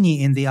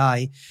Khomeini in the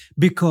eye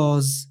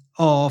because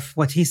of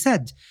what he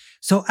said.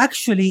 So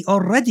actually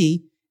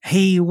already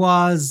he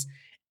was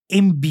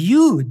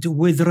imbued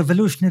with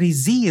revolutionary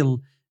zeal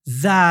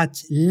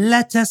that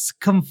let us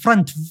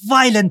confront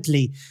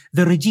violently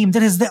the regime.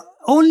 That is the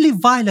only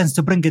violence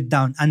to bring it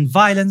down. And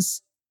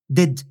violence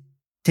did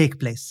take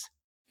place.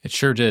 It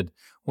sure did.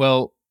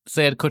 Well,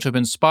 Sayyid Qutb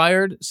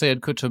inspired.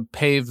 Sayyid Qutb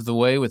paved the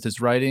way with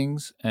his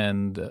writings,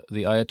 and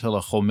the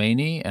Ayatollah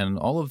Khomeini and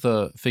all of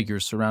the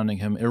figures surrounding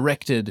him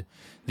erected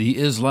the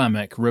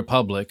Islamic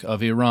Republic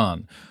of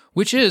Iran,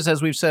 which is,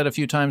 as we've said a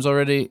few times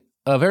already,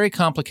 a very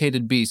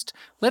complicated beast.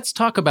 Let's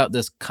talk about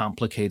this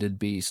complicated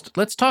beast.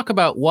 Let's talk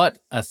about what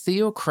a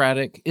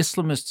theocratic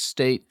Islamist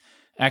state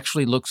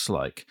actually looks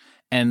like.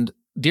 And,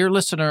 dear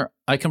listener,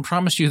 I can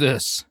promise you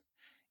this.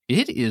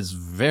 It is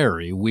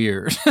very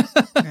weird.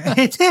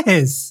 It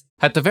is.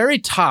 At the very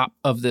top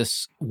of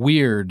this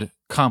weird,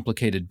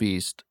 complicated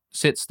beast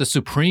sits the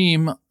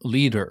supreme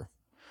leader.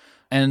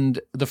 And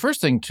the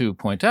first thing to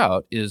point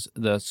out is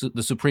the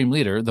supreme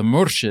leader, the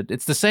murshid.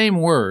 It's the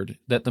same word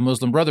that the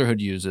Muslim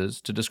Brotherhood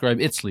uses to describe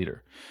its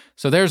leader.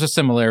 So there's a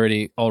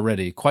similarity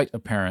already, quite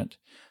apparent.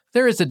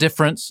 There is a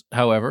difference,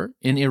 however.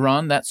 In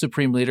Iran, that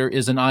supreme leader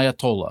is an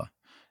ayatollah,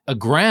 a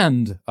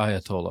grand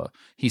ayatollah.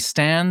 He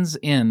stands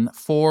in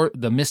for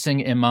the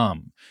missing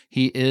imam.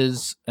 He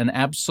is an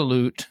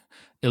absolute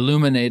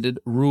illuminated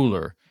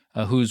ruler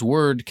whose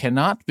word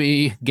cannot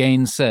be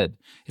gainsaid.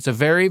 It's a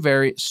very,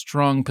 very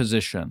strong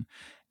position.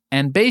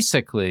 And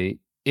basically,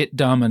 it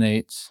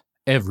dominates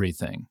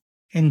everything.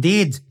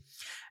 Indeed.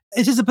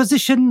 It is a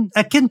position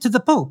akin to the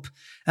Pope,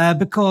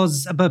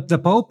 because the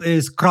Pope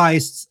is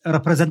Christ's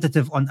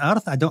representative on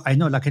earth. I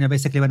know,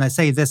 basically when I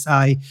say this,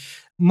 I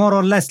more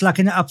or less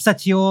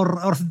upset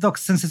your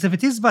Orthodox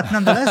sensitivities, but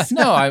nonetheless.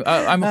 No,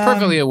 I'm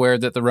perfectly aware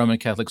that the Roman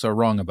Catholics are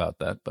wrong about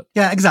that. But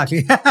yeah,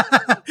 exactly.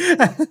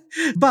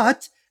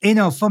 But,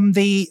 from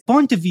the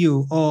point of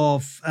view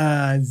of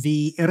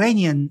the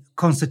Iranian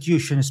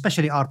constitution,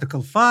 especially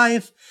Article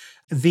 5,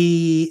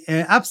 the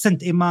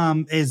absent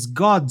imam is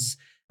God's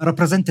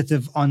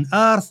representative on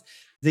earth.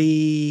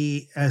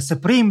 The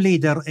supreme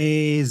leader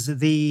is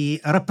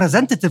the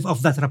representative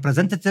of that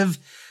representative,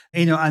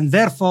 and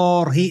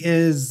therefore he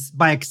is,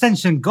 by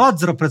extension,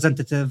 God's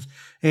representative,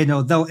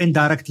 though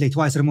indirectly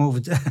twice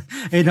removed,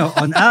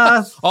 on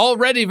earth.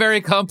 Already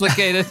very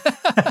complicated.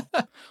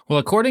 Well,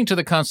 according to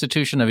the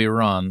Constitution of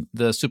Iran,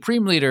 the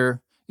supreme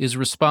leader is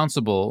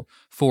responsible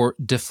for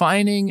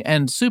defining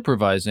and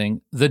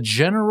supervising the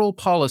general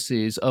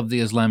policies of the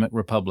Islamic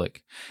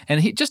Republic.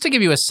 And just to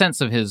give you a sense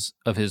of his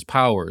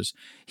powers,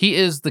 he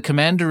is the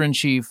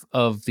commander-in-chief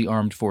of the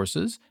armed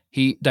forces.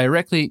 He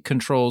directly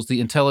controls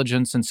the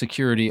intelligence and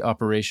security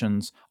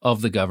operations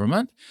of the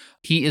government.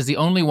 He is the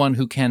only one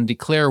who can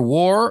declare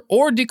war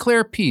or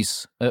declare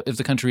peace if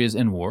the country is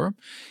in war.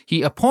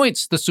 He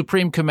appoints the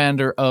supreme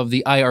commander of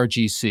the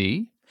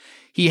IRGC.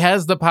 He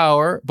has the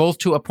power both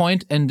to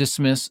appoint and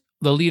dismiss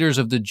the leaders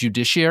of the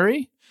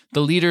judiciary, the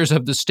leaders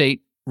of the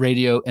state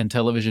radio and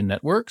television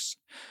networks.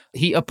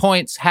 He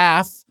appoints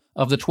half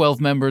of the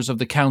 12 members of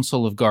the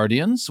Council of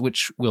Guardians,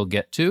 which we'll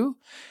get to.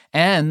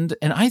 And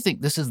I think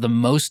this is the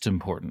most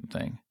important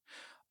thing,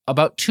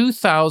 about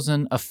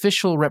 2,000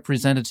 official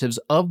representatives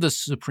of the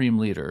supreme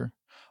leader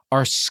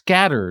are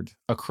scattered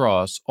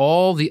across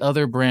all the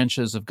other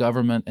branches of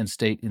government and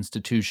state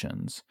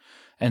institutions.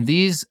 And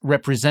these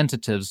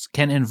representatives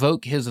can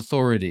invoke his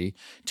authority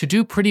to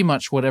do pretty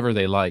much whatever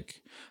they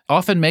like,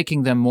 often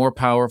making them more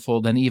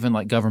powerful than even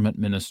government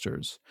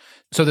ministers.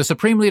 So the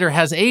supreme leader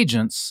has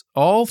agents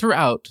all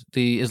throughout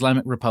the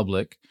Islamic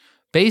Republic,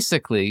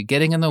 basically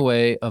getting in the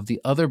way of the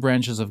other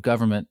branches of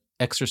government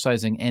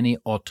exercising any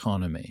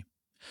autonomy.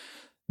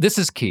 This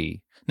is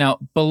key. Now,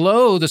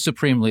 below the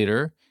supreme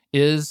leader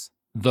is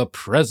the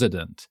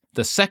president,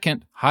 the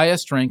second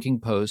highest ranking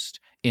post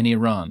in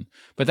Iran.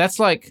 But that's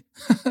like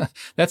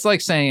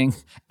saying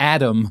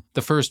Adam,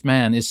 the first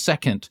man, is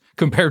second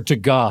compared to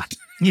God.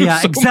 Yeah,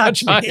 so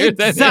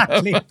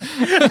exactly.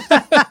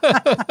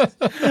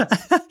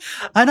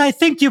 And I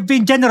think you've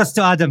been generous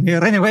to Adam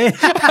here anyway.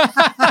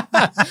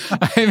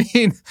 I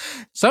mean,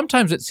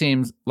 sometimes it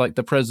seems like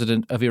the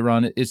president of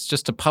Iran is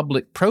just a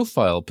public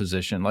profile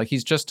position, like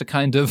he's just a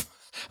kind of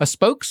a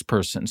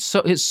spokesperson.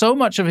 So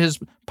much of his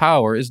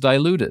power is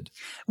diluted.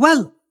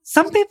 Well,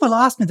 some people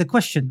ask me the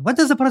question, what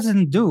does the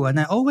president do? And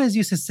I always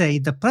used to say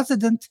the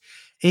president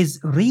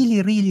is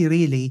really, really,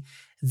 really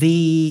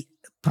the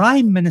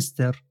prime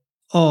minister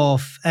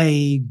of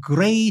a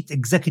great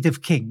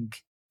executive king.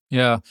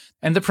 Yeah.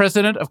 And the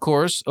president, of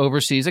course,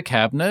 oversees a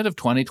cabinet of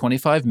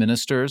 25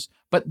 ministers,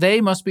 but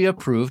they must be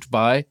approved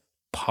by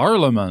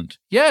parliament.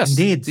 Yes,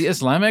 indeed. The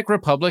Islamic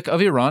Republic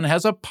of Iran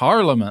has a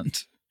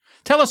parliament.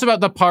 Tell us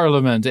about the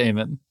parliament,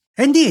 Eamon.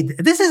 Indeed.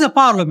 This is a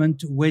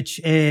parliament which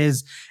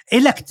is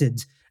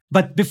elected.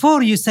 But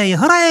before you say,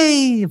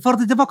 hooray for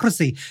the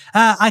democracy,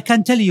 I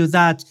can tell you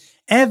that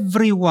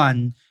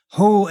everyone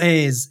who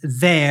is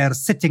there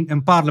sitting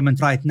in parliament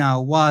right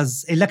now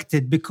was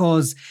elected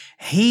because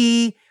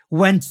he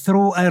went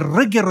through a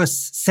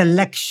rigorous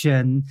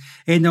selection,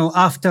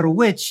 after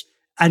which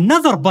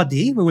another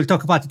body, we will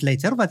talk about it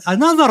later, but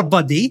another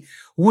body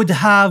would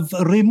have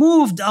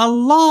removed a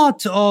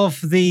lot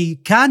of the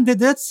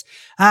candidates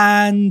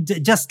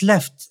and just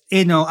left,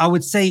 I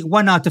would say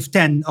 1 out of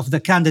 10 of the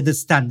candidates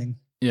standing.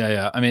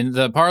 Yeah. I mean,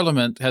 the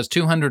parliament has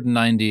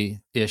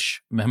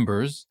 290-ish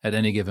members at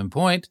any given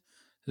point.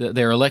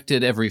 They're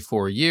elected every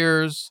 4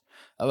 years.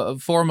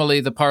 formally,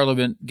 the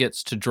parliament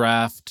gets to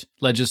draft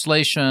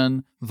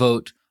legislation,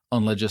 vote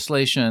on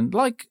legislation,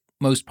 like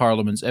most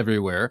parliaments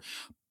everywhere.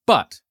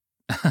 But,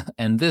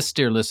 and this,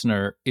 dear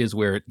listener, is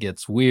where it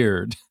gets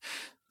weird.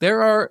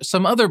 There are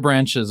some other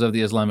branches of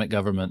the Islamic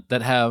government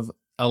that have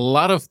a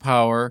lot of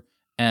power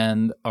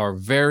and are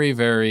very,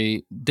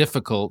 very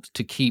difficult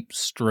to keep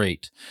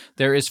straight.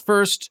 There is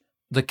first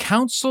the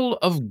Council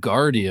of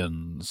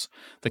Guardians.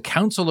 The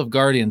Council of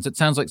Guardians, it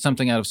sounds like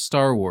something out of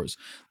Star Wars.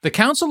 The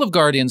Council of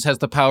Guardians has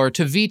the power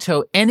to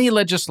veto any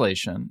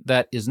legislation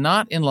that is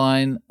not in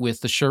line with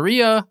the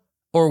Sharia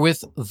or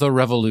with the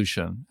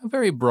revolution. A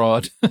very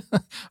broad,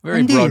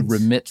 broad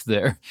remit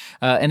there.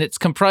 And it's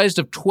comprised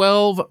of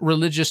 12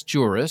 religious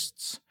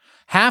jurists,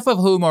 half of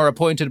whom are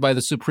appointed by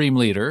the supreme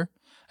leader,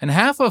 and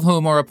half of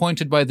whom are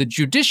appointed by the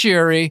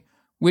judiciary,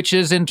 which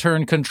is in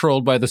turn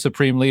controlled by the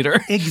supreme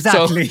leader.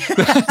 Exactly.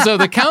 So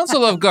the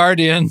Council of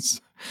Guardians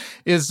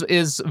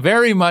is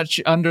very much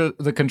under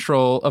the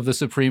control of the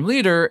supreme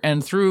leader,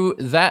 and through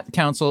that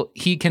council,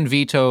 he can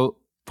veto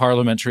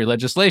parliamentary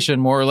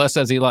legislation more or less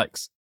as he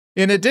likes.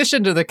 In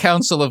addition to the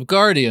Council of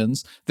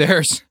Guardians,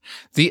 there's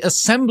the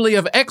Assembly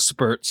of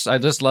Experts. I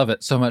just love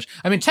it so much.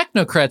 I mean,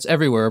 technocrats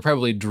everywhere are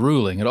probably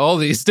drooling at all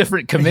these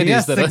different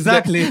committees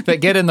that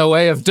get in the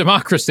way of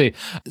democracy.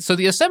 So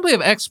the Assembly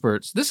of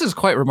Experts, this is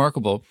quite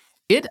remarkable.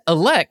 It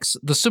elects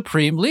the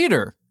supreme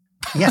leader.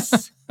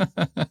 Yes.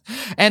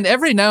 And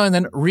every now and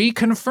then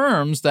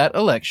reconfirms that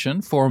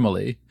election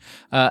formally.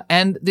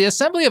 And the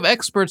Assembly of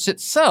Experts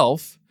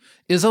itself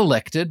is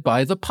elected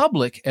by the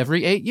public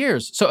every 8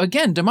 years. So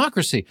again,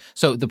 democracy.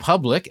 So the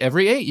public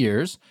every 8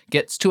 years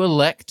gets to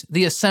elect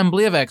the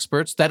Assembly of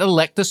Experts that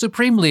elect the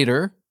supreme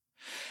leader,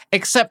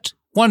 except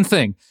one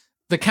thing.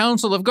 The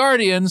Council of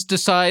Guardians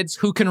decides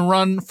who can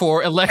run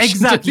for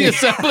election to the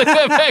Assembly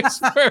of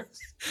Experts.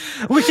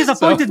 Which is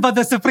appointed by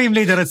the supreme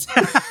leader.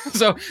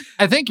 So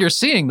I think you're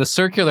seeing the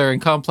circular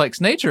and complex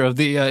nature of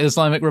the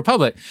Islamic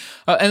Republic.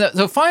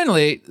 So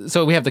finally,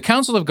 we have the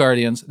Council of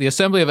Guardians, the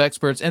Assembly of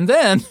Experts, and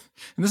then,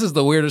 and this is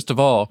the weirdest of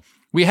all,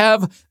 we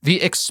have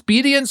the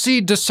Expediency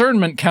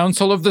Discernment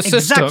Council of the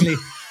system.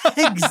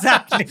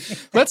 Exactly.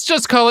 Let's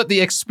just call it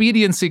the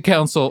Expediency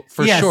Council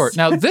for short.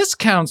 Now, this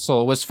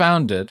council was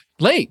founded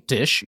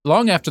late-ish,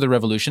 long after the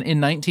revolution, in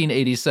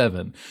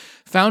 1987,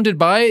 founded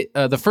by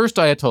the first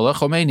Ayatollah,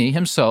 Khomeini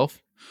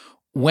himself,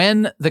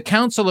 when the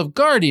Council of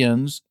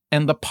Guardians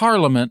and the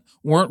parliament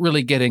weren't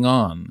really getting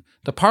on.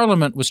 The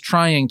parliament was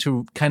trying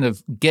to kind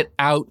of get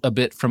out a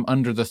bit from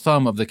under the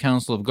thumb of the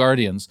Council of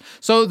Guardians.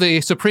 So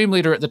the supreme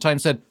leader at the time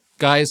said,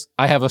 guys,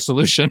 I have a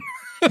solution.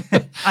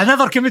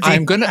 Another committee.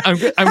 I'm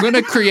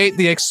gonna create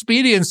the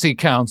Expediency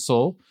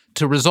Council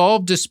to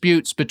resolve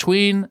disputes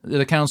between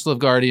the Council of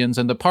Guardians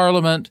and the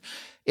Parliament.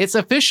 It's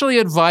officially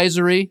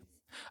advisory,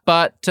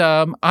 but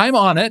I'm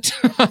on it.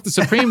 The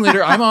Supreme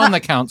Leader, I'm on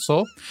the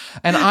council,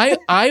 and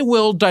I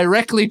will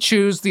directly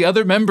choose the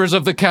other members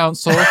of the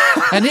council,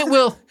 and it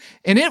will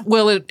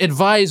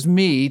advise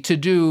me to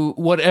do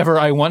whatever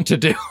I want to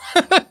do.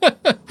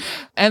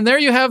 And there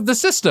you have the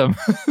system.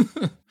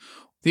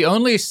 The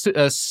only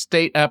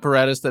state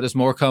apparatus that is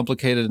more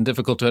complicated and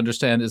difficult to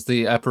understand is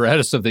the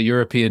apparatus of the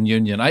European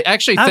Union. I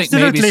actually think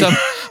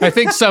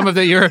maybe some of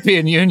the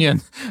European Union,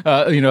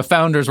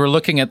 founders were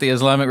looking at the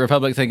Islamic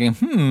Republic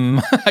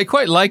thinking, I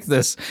quite like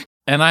this.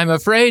 And I'm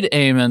afraid,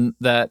 Eamon,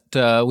 that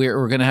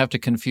we're going to have to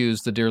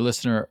confuse the dear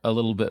listener a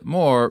little bit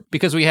more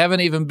because we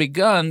haven't even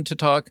begun to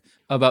talk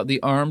about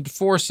the armed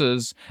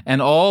forces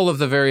and all of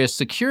the various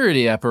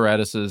security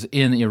apparatuses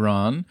in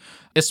Iran,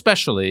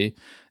 especially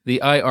the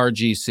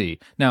IRGC.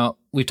 Now,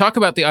 we talk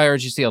about the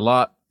IRGC a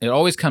lot. It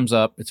always comes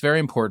up. It's very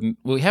important.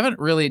 We haven't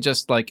really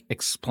just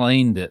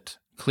explained it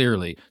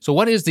clearly. So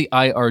what is the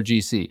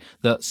IRGC?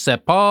 The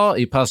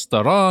Sepah-e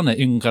Pasdaran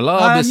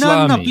Inqilab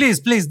Islami. No, please,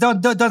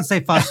 don't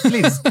say fast,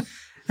 please.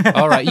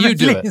 All right, you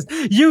do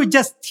it. You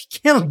just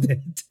killed it.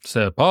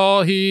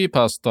 Sepah-e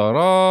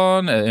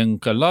Pasdaran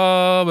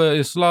Inqilab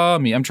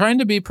Islami. I'm trying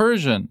to be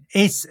Persian.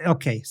 It's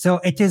okay. So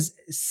it is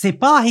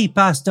Sepah-e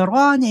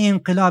Pasdarani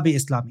Inqilabi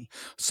Islami.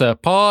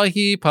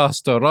 Sepah-e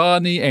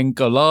Pasdarani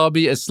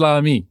Inqilabi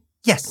Islami.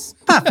 Yes,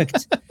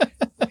 perfect.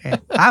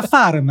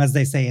 Afarim, as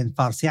they say in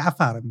Farsi,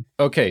 afarim.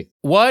 Okay,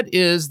 what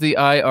is the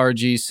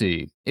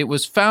IRGC? It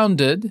was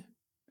founded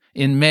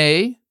in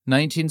May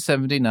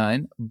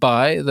 1979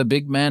 by the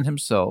big man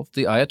himself,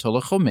 the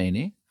Ayatollah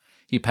Khomeini.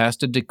 He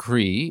passed a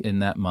decree in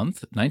that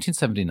month,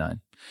 1979.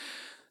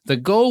 The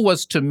goal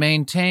was to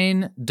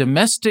maintain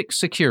domestic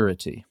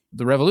security.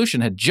 The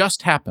revolution had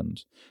just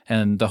happened,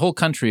 and the whole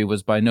country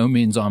was by no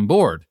means on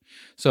board.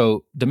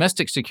 So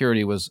domestic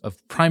security was of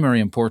primary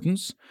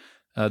importance.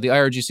 The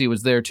IRGC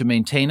was there to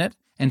maintain it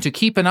and to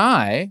keep an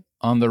eye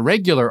on the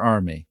regular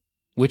army,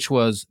 which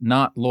was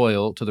not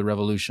loyal to the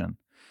revolution.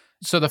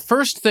 So the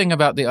first thing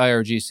about the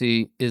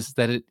IRGC is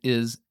that it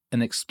is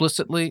an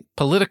explicitly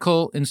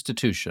political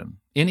institution.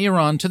 In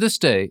Iran, to this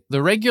day,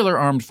 the regular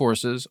armed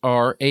forces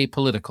are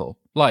apolitical,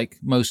 like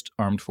most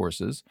armed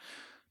forces,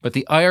 but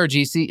the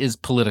IRGC is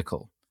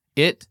political.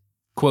 It,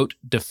 quote,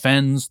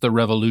 defends the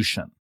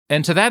revolution.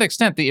 And to that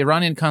extent, the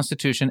Iranian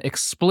constitution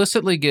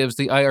explicitly gives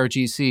the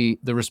IRGC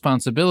the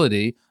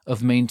responsibility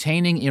of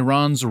maintaining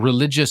Iran's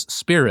religious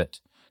spirit.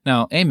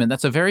 Now, Ayman,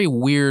 that's a very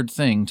weird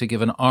thing to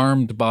give an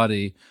armed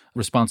body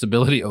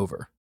responsibility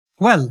over.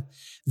 Well,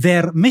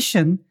 their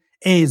mission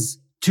is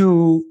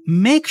to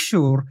make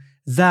sure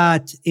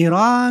that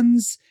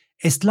Iran's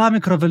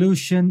Islamic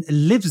revolution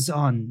lives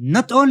on,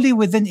 not only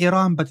within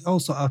Iran, but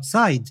also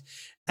outside.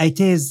 It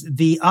is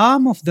the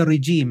arm of the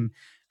regime,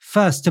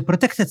 first, to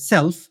protect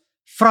itself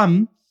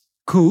from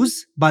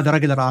coups by the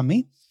regular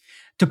army,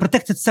 to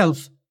protect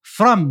itself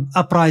from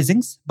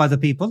uprisings by the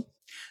people,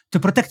 to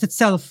protect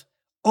itself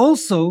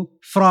also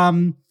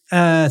from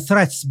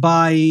threats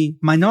by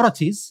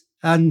minorities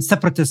and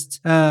separatist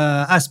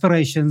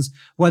aspirations,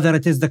 whether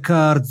it is the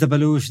Kurds, the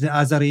Baluch, the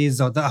Azaris,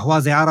 or the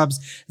Ahwazi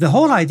Arabs. The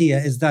whole idea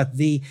is that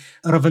the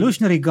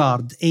Revolutionary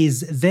Guard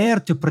is there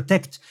to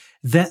protect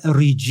the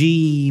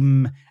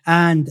regime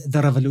and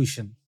the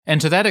revolution. And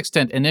to that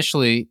extent,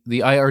 initially, the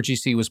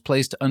IRGC was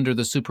placed under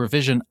the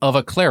supervision of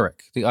a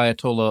cleric, the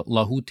Ayatollah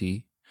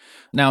Lahuti.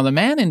 Now, the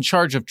man in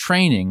charge of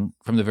training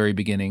from the very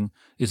beginning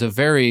is a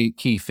very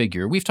key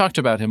figure. We've talked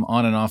about him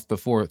on and off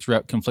before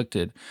throughout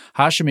Conflicted.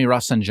 Hashemi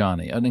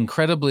Rafsanjani, an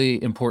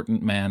incredibly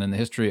important man in the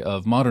history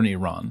of modern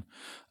Iran.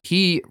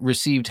 He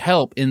received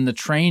help in the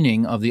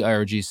training of the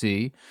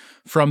IRGC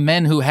from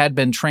men who had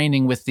been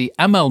training with the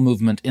Amal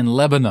movement in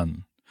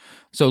Lebanon.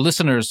 So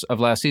listeners of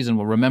last season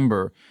will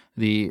remember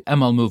the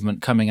Amal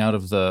movement coming out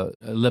of the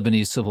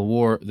Lebanese civil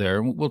war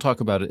there. We'll talk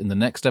about it in the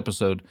next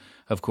episode,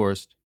 of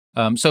course.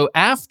 So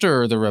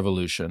after the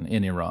revolution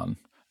in Iran,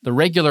 the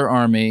regular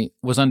army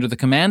was under the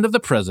command of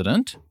the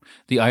president.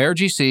 The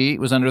IRGC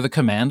was under the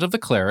command of the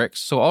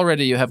clerics. So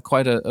already you have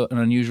quite an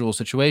unusual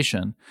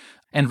situation.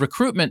 And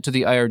recruitment to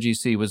the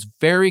IRGC was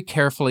very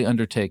carefully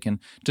undertaken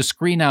to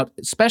screen out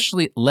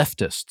especially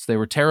leftists. They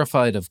were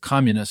terrified of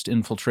communist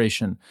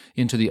infiltration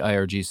into the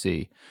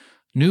IRGC.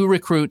 New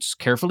recruits,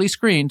 carefully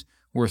screened,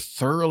 were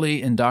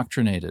thoroughly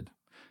indoctrinated.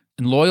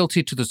 And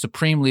loyalty to the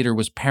supreme leader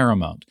was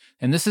paramount.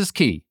 And this is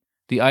key.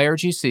 The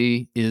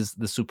IRGC is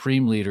the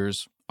supreme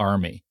leader's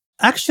army.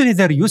 Actually,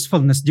 their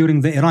usefulness during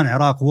the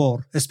Iran-Iraq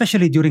war,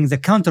 especially during the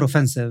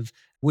counteroffensive,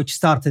 which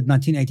started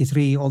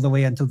 1983 all the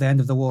way until the end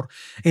of the war,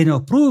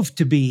 proved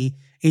to be,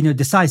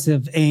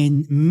 decisive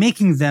in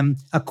making them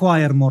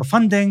acquire more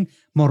funding,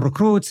 more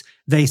recruits.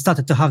 They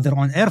started to have their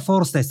own air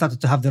force. They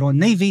started to have their own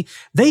navy.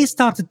 They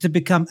started to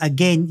become,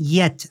 again,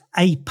 yet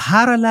a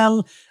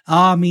parallel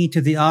army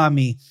to the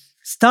army,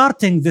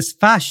 starting this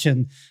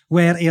fashion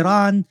where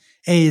Iran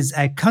is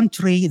a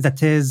country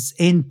that is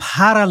in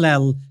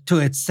parallel to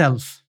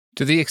itself.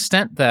 To the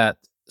extent that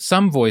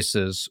some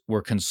voices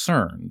were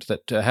concerned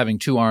that having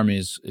two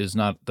armies is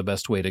not the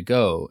best way to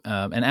go.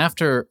 And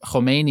after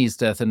Khomeini's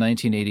death in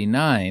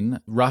 1989,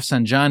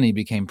 Rafsanjani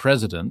became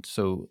president.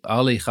 So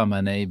Ali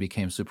Khamenei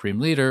became supreme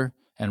leader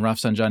and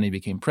Rafsanjani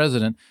became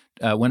president.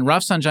 When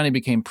Rafsanjani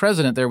became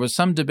president, there was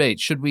some debate.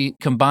 Should we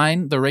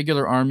combine the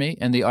regular army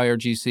and the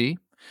IRGC?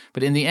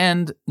 But in the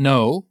end,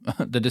 no,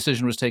 the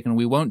decision was taken,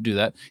 we won't do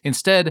that.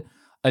 Instead,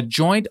 a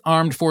joint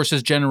armed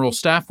forces general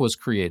staff was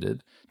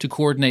created to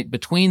coordinate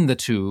between the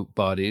two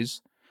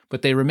bodies,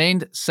 but they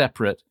remained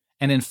separate.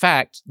 And in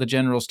fact, the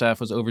general staff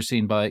was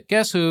overseen by,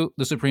 guess who?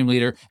 The supreme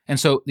leader. And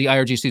so the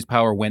IRGC's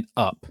power went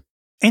up.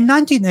 In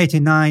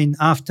 1989,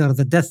 after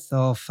the death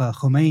of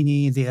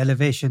Khomeini, the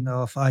elevation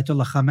of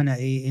Ayatollah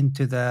Khamenei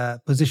into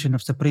the position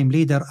of supreme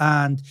leader,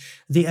 and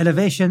the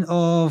elevation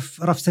of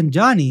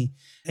Rafsanjani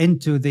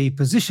into the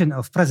position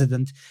of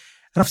president,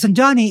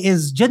 Rafsanjani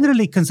is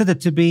generally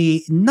considered to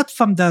be not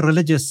from the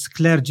religious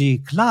clergy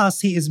class,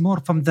 he is more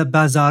from the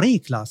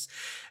Bazari class.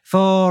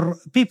 For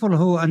people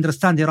who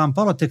understand Iran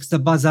politics, the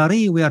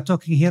Bazari, we are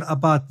talking here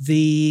about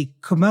the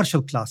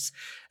commercial class,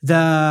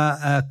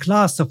 the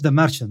class of the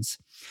merchants.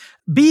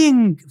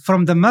 Being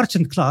from the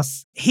merchant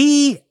class,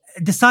 he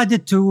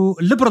decided to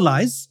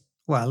liberalize,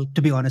 well,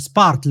 to be honest,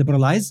 part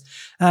liberalize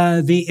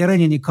the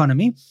Iranian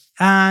economy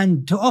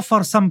and to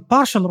offer some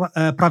partial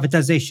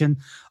privatization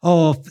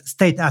of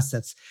state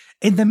assets.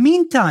 In the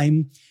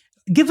meantime,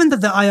 given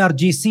that the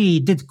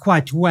IRGC did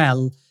quite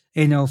well,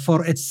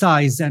 for its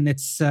size and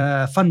its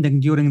funding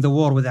during the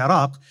war with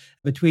Iraq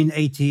between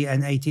 80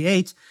 and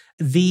 88,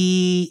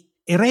 the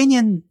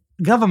Iranian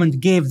government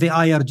gave the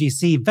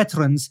IRGC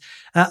veterans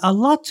a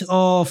lot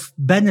of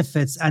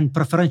benefits and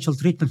preferential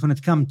treatment when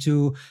it comes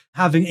to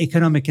having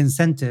economic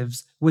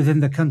incentives within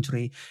the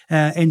country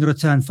in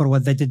return for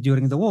what they did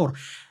during the war.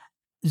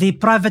 The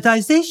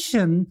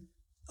privatization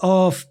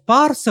of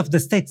parts of the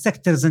state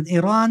sectors in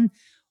Iran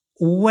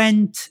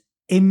went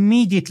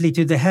immediately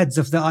to the heads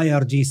of the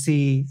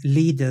IRGC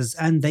leaders,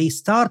 and they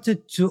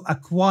started to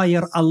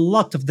acquire a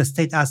lot of the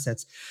state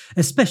assets,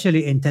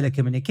 especially in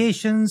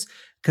telecommunications,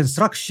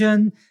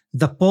 construction,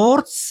 the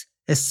ports,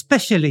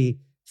 especially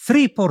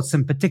 3 ports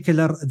in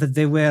particular that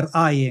they were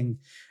eyeing,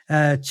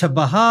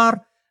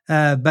 Chabahar,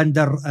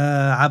 Bandar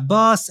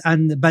Abbas,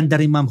 and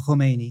Bandar Imam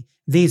Khomeini.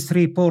 These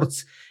 3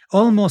 ports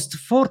almost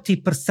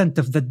 40%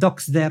 of the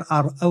docks there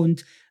are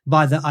owned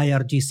by the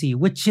IRGC,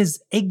 which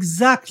is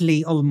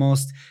exactly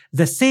almost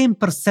the same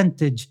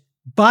percentage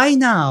by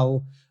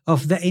now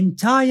of the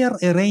entire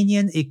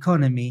Iranian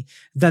economy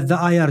that the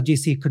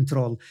IRGC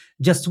control.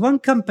 Just one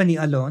company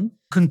alone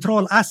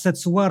control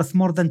assets worth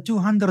more than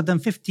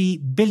 250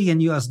 billion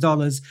US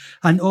dollars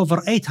and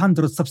over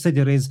 800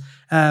 subsidiaries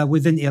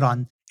within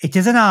Iran. It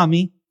is an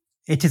army.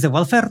 It is a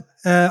welfare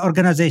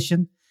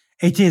organization.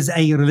 It is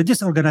a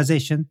religious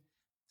organization.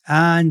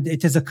 And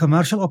it is a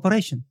commercial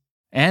operation.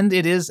 And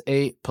it is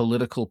a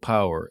political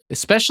power,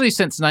 especially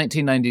since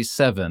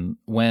 1997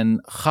 when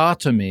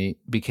Khatami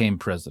became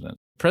president.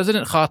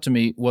 President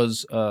Khatami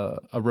was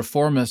a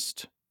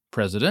reformist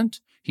president.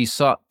 He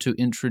sought to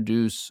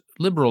introduce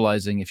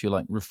liberalizing, if you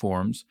like,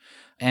 reforms.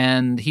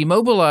 And he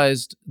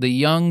mobilized the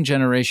young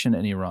generation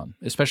in Iran,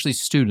 especially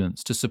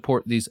students, to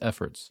support these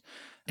efforts.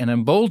 And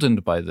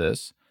emboldened by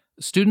this,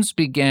 students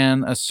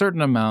began a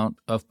certain amount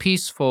of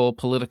peaceful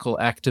political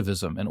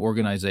activism and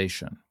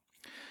organization.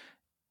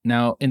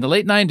 Now, in the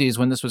late 90s,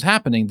 when this was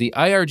happening, the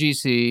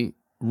IRGC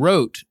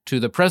wrote to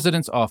the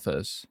president's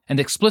office and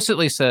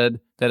explicitly said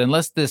that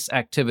unless this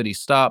activity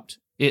stopped,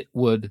 it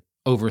would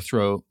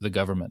overthrow the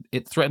government.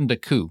 It threatened a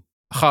coup.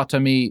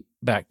 Khatami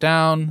backed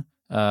down,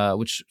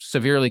 which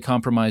severely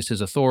compromised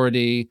his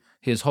authority.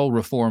 His whole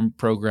reform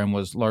program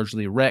was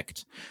largely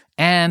wrecked.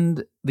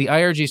 And the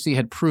IRGC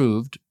had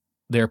proved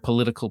their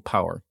political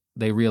power.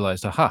 They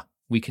realized,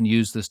 we can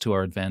use this to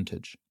our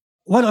advantage.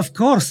 Well, of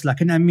course,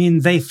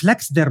 they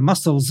flexed their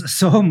muscles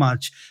so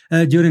much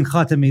during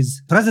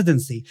Khatami's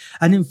presidency.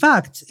 And in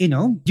fact,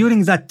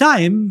 during that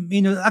time,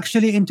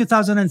 actually in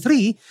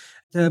 2003,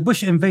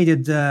 Bush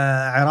invaded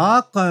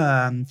Iraq,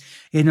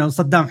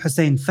 Saddam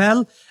Hussein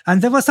fell.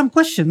 And there were some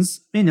questions,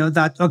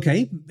 that,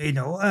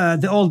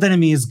 the old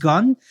enemy is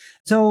gone.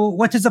 So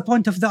what is the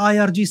point of the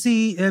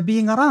IRGC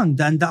being around?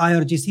 And the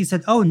IRGC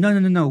said,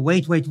 no,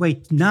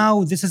 wait.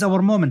 Now this is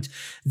our moment.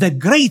 The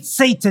great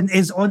Satan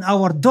is on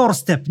our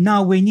doorstep.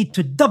 Now we need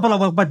to double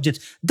our budget,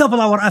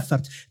 double our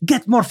effort,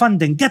 get more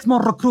funding, get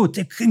more recruit,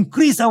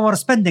 increase our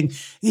spending,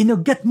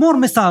 get more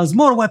missiles,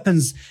 more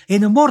weapons,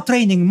 more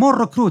training, more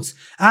recruits,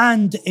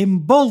 and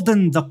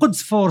embolden the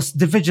Quds Force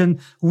division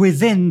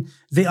within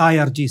the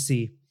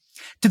IRGC.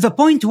 To the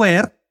point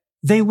where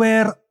they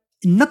were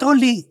not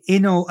only,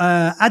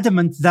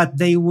 adamant that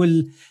they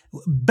will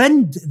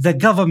bend the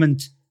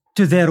government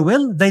to their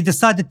will, they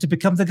decided to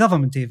become the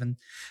government even.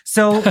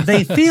 So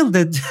they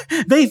fielded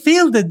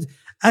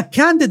a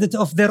candidate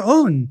of their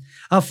own,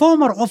 a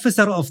former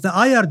officer of the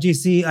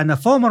IRGC and a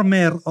former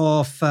mayor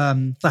of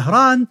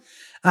Tehran,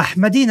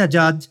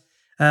 Ahmadinejad,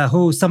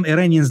 who some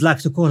Iranians like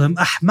to call him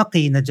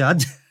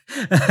Ahmaqinejad,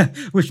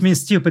 which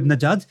means stupid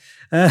Najad.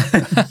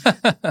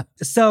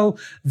 So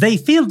they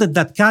fielded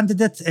that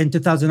candidate in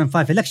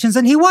 2005 elections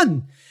and he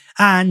won.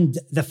 And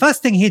the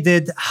first thing he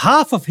did,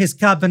 half of his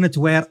cabinet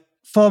were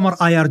former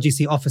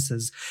IRGC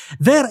officers.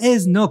 There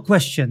is no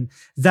question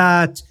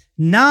that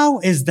now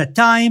is the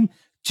time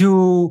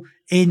to,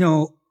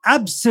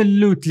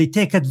 absolutely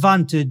take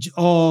advantage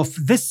of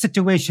this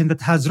situation that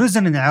has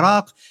risen in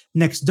Iraq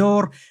next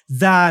door,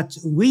 that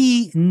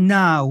we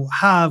now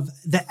have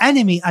the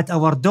enemy at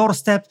our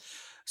doorstep.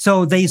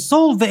 So they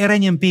sold the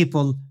Iranian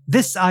people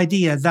this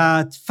idea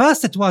that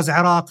first it was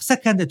Iraq,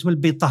 second it will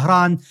be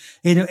Tehran.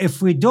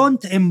 If we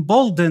don't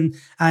embolden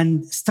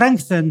and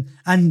strengthen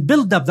and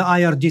build up the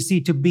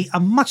IRGC to be a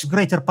much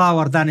greater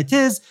power than it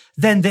is,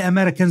 then the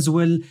Americans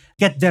will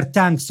get their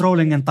tanks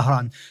rolling in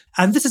Tehran.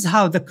 And this is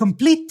how the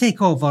complete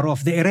takeover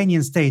of the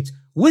Iranian state,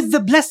 with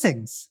the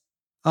blessings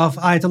of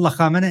Ayatollah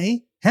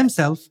Khamenei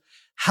himself,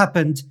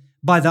 happened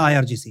by the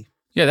IRGC.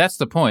 Yeah, that's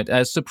the point.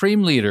 As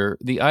supreme leader,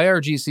 the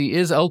IRGC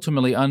is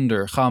ultimately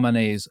under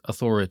Khamenei's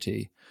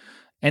authority.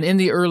 And in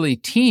the early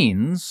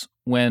teens,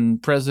 when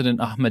President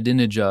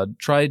Ahmadinejad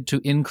tried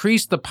to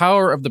increase the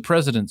power of the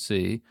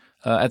presidency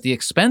at the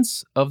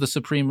expense of the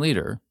supreme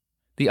leader,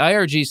 the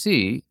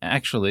IRGC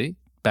actually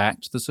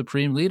backed the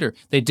supreme leader.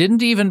 They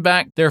didn't even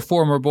back their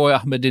former boy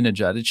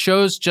Ahmadinejad. It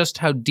shows just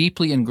how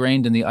deeply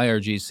ingrained in the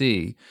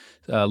IRGC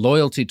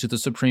loyalty to the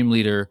supreme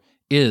leader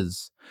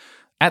is.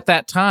 At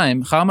that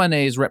time,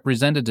 Khamenei's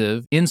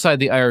representative inside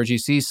the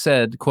IRGC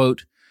said,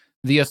 quote,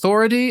 "The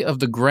authority of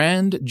the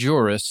grand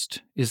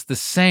jurist is the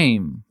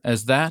same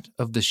as that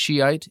of the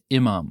Shiite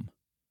imam,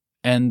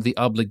 and the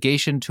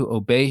obligation to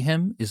obey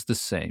him is the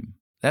same."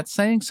 That's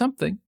saying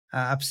something.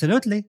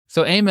 Absolutely.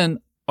 So, Ayman,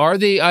 are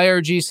the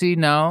IRGC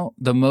now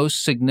the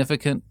most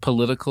significant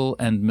political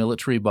and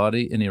military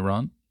body in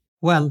Iran?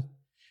 Well,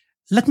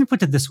 let me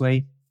put it this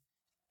way.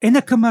 In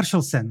a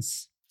commercial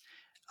sense,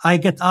 I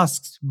get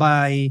asked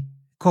by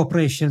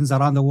corporations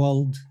around the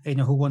world,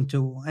 who want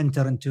to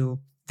enter into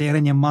the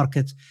Iranian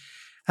market,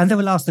 and they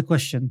will ask the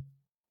question,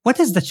 what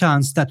is the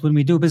chance that when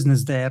we do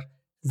business there,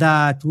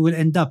 that we will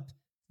end up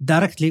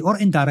directly or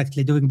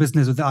indirectly doing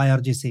business with the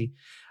IRGC?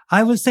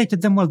 I will say to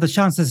them, well, the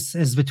chances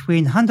is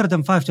between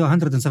 105 to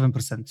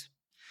 107%.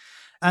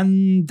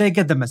 And they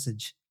get the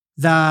message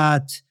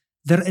that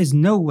there is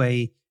no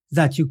way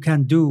that you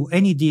can do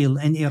any deal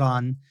in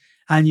Iran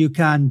and you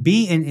can be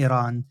in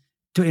Iran,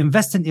 to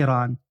invest in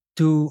Iran,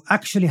 to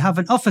actually have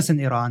an office in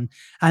Iran,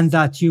 and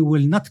that you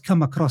will not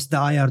come across the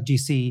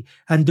IRGC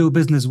and do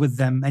business with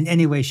them in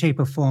any way, shape,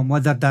 or form,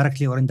 whether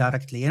directly or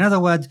indirectly. In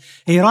other words,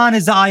 Iran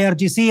is the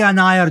IRGC and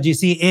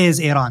IRGC is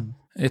Iran.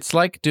 It's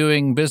like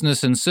doing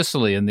business in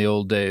Sicily in the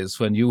old days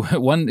when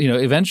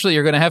eventually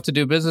you're going to have to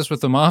do business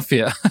with the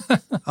mafia.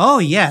 Oh,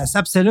 yes,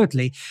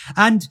 absolutely.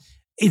 And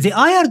the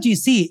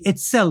IRGC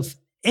itself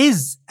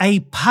is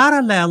a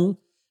parallel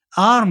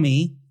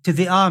army to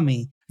the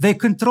army. They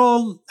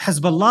control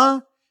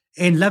Hezbollah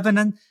in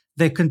Lebanon.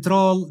 They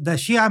control the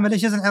Shia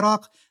militias in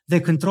Iraq. They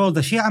control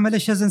the Shia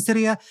militias in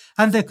Syria.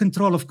 And they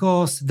control, of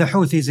course, the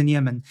Houthis in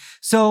Yemen.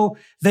 So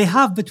they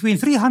have between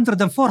 300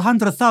 and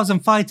 400,000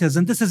 fighters.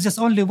 And this is just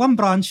only one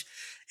branch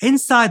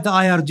inside the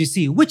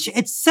IRGC, which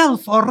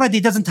itself already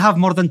doesn't have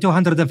more than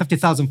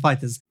 250,000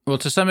 fighters. Well,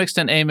 to some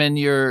extent, Ayman,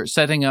 you're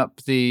setting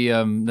up the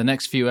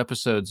next few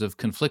episodes of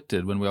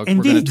Conflicted when we're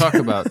going to talk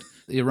about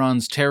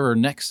Iran's terror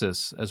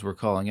nexus, as we're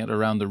calling it,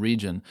 around the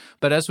region.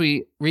 But as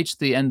we reach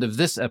the end of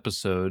this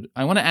episode,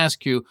 I want to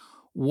ask you,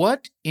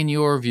 what, in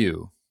your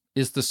view,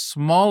 is the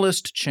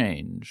smallest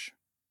change,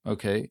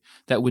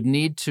 that would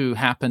need to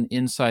happen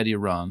inside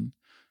Iran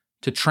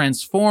to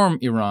transform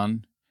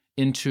Iran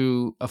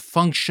into a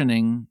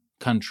functioning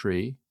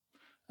country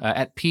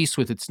at peace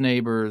with its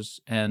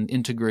neighbors and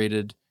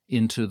integrated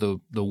into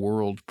the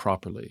world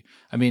properly?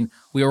 I mean,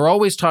 we are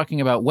always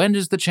talking about when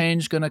is the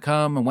change going to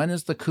come and when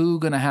is the coup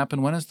going to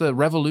happen? When is the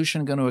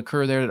revolution going to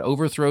occur there that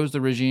overthrows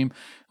the regime?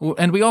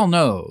 And we all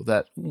know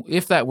that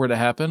if that were to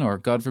happen, or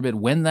God forbid,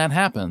 when that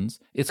happens,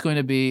 it's going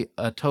to be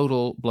a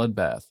total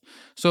bloodbath.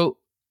 So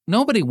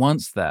nobody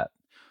wants that.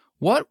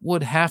 What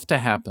would have to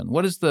happen?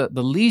 What is the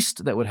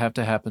least that would have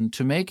to happen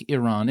to make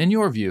Iran, in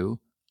your view,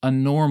 a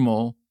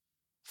normal,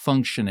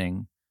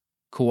 functioning,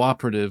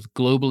 cooperative,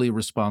 globally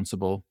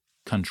responsible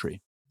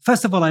country?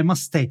 First of all, I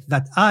must state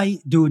that I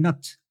do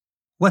not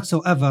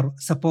whatsoever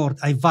support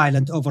a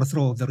violent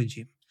overthrow of the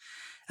regime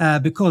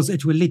because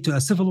it will lead to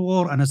a civil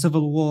war, and a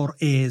civil war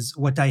is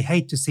what I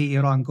hate to see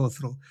Iran go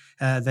through.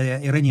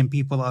 The Iranian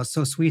people are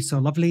so sweet, so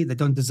lovely. They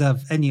don't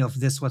deserve any of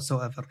this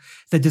whatsoever.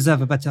 They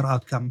deserve a better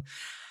outcome.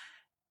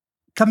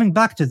 Coming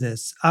back to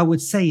this, I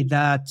would say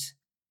that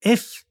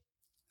if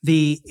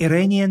the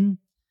Iranian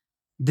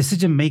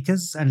decision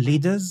makers and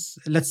leaders,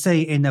 let's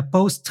say in a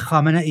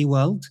post-Khamenei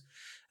world,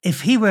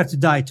 if he were to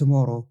die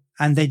tomorrow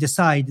and they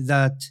decide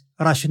that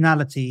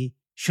rationality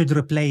should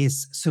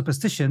replace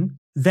superstition,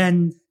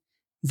 then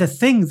the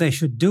thing they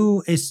should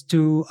do is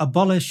to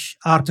abolish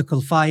Article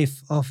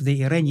 5 of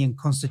the Iranian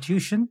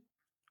constitution,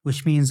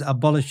 which means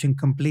abolishing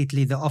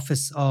completely the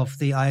office of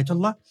the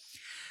Ayatollah,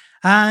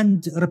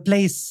 and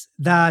replace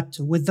that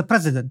with the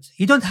president.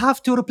 You don't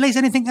have to replace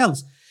anything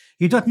else.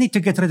 You don't need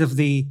to get rid of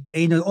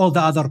all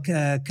the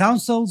other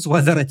councils,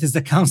 whether it is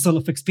the Council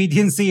of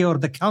Expediency or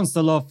the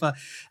Council of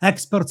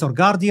Experts or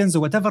Guardians or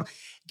whatever.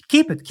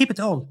 Keep it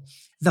all.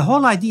 The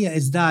whole idea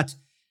is that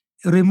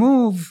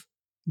remove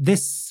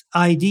this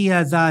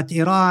idea that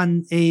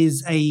Iran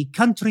is a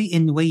country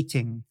in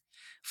waiting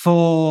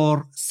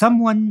for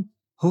someone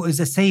who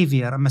is a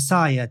savior, a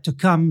messiah, to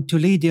come to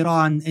lead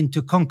Iran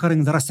into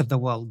conquering the rest of the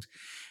world.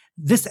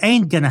 This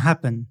ain't gonna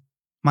happen,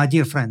 my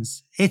dear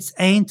friends. It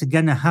ain't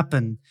gonna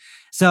happen.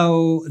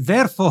 So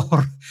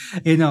therefore,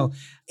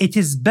 it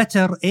is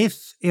better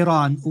if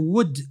Iran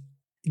would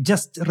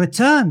just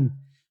return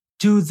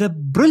to the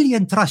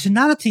brilliant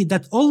rationality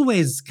that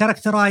always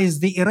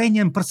characterized the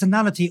Iranian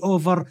personality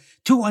over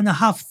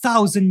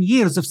 2,500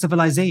 years of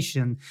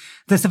civilization.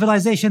 The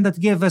civilization that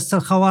gave us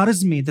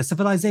Al-Khwarizmi, the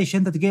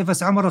civilization that gave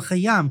us Umar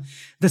al-Khayyam,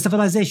 the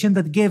civilization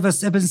that gave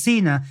us Ibn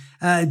Sina,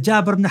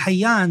 Jabir ibn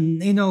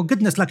Hayyan,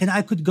 goodness, and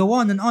I could go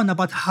on and on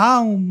about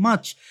how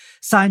much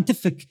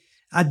scientific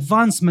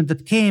advancement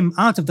that came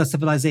out of the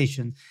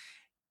civilization.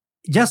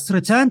 Just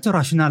return to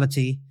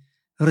rationality,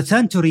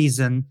 return to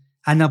reason,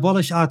 and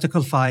abolish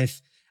Article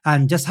 5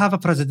 and just have a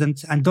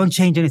president and don't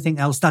change anything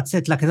else. That's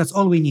it. That's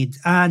all we need.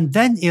 And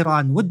then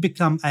Iran would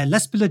become a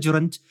less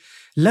belligerent,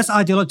 less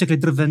ideologically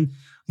driven,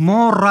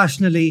 more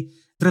rationally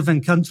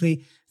driven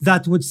country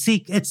that would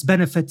seek its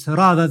benefit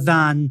rather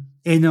than,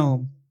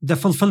 the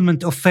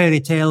fulfillment of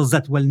fairy tales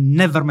that will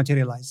never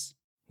materialize.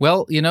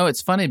 Well,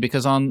 it's funny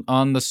because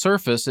on the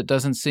surface, it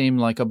doesn't seem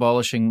like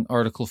abolishing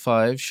Article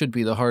 5 should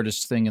be the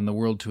hardest thing in the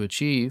world to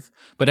achieve.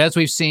 But as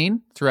we've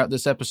seen throughout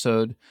this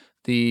episode,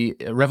 the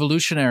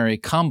revolutionary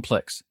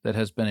complex that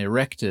has been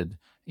erected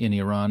in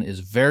Iran is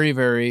very,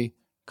 very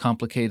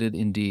complicated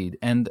indeed,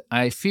 and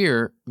I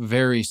fear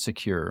very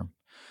secure.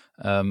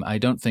 I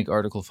don't think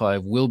Article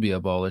 5 will be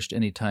abolished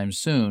anytime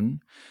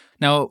soon.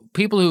 Now,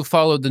 people who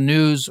followed the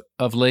news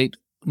of late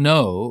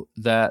know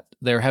that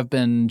there have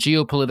been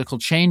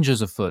geopolitical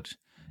changes afoot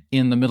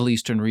in the Middle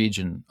Eastern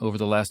region over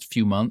the last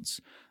few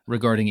months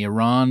regarding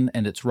Iran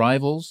and its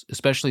rivals,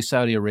 especially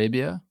Saudi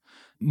Arabia.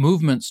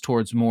 Movements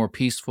towards more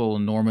peaceful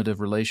and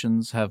normative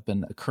relations have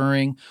been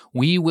occurring.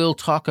 We will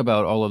talk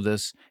about all of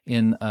this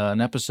in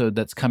an episode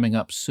that's coming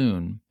up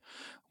soon.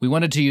 We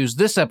wanted to use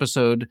this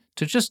episode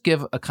to just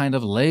give a kind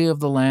of lay of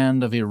the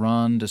land of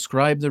Iran,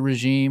 describe the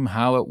regime,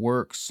 how it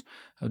works,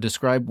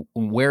 describe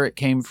where it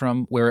came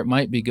from, where it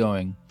might be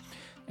going.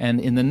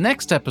 And in the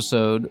next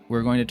episode,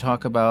 we're going to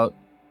talk about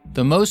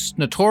the most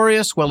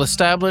notorious,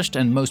 well-established,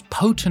 and most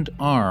potent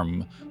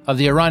arm of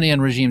the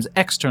Iranian regime's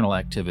external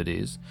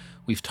activities.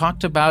 We've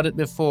talked about it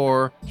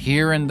before,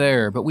 here and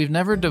there, but we've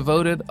never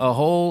devoted a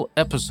whole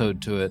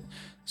episode to it.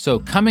 So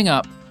coming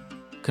up,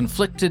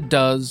 Conflicted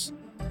does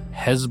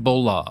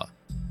Hezbollah.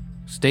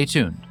 Stay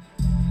tuned.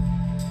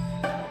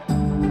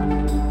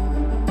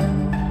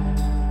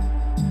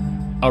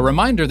 A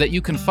reminder that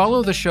you can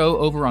follow the show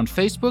over on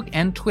Facebook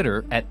and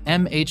Twitter at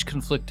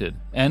MHConflicted.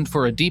 And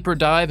for a deeper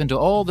dive into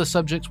all the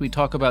subjects we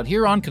talk about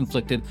here on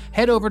Conflicted,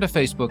 head over to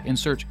Facebook and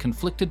search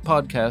Conflicted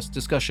Podcast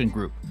Discussion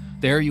Group.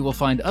 There you will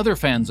find other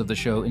fans of the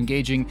show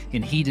engaging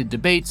in heated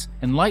debates,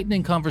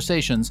 enlightening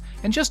conversations,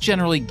 and just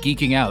generally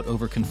geeking out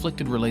over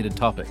conflicted-related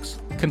topics.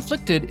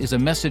 Conflicted is a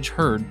Message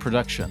Heard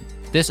production.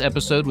 This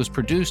episode was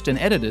produced and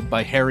edited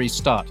by Harry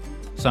Stott.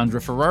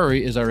 Sandra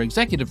Ferrari is our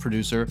executive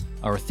producer.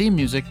 Our theme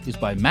music is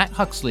by Matt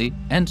Huxley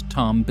and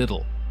Tom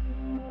Biddle.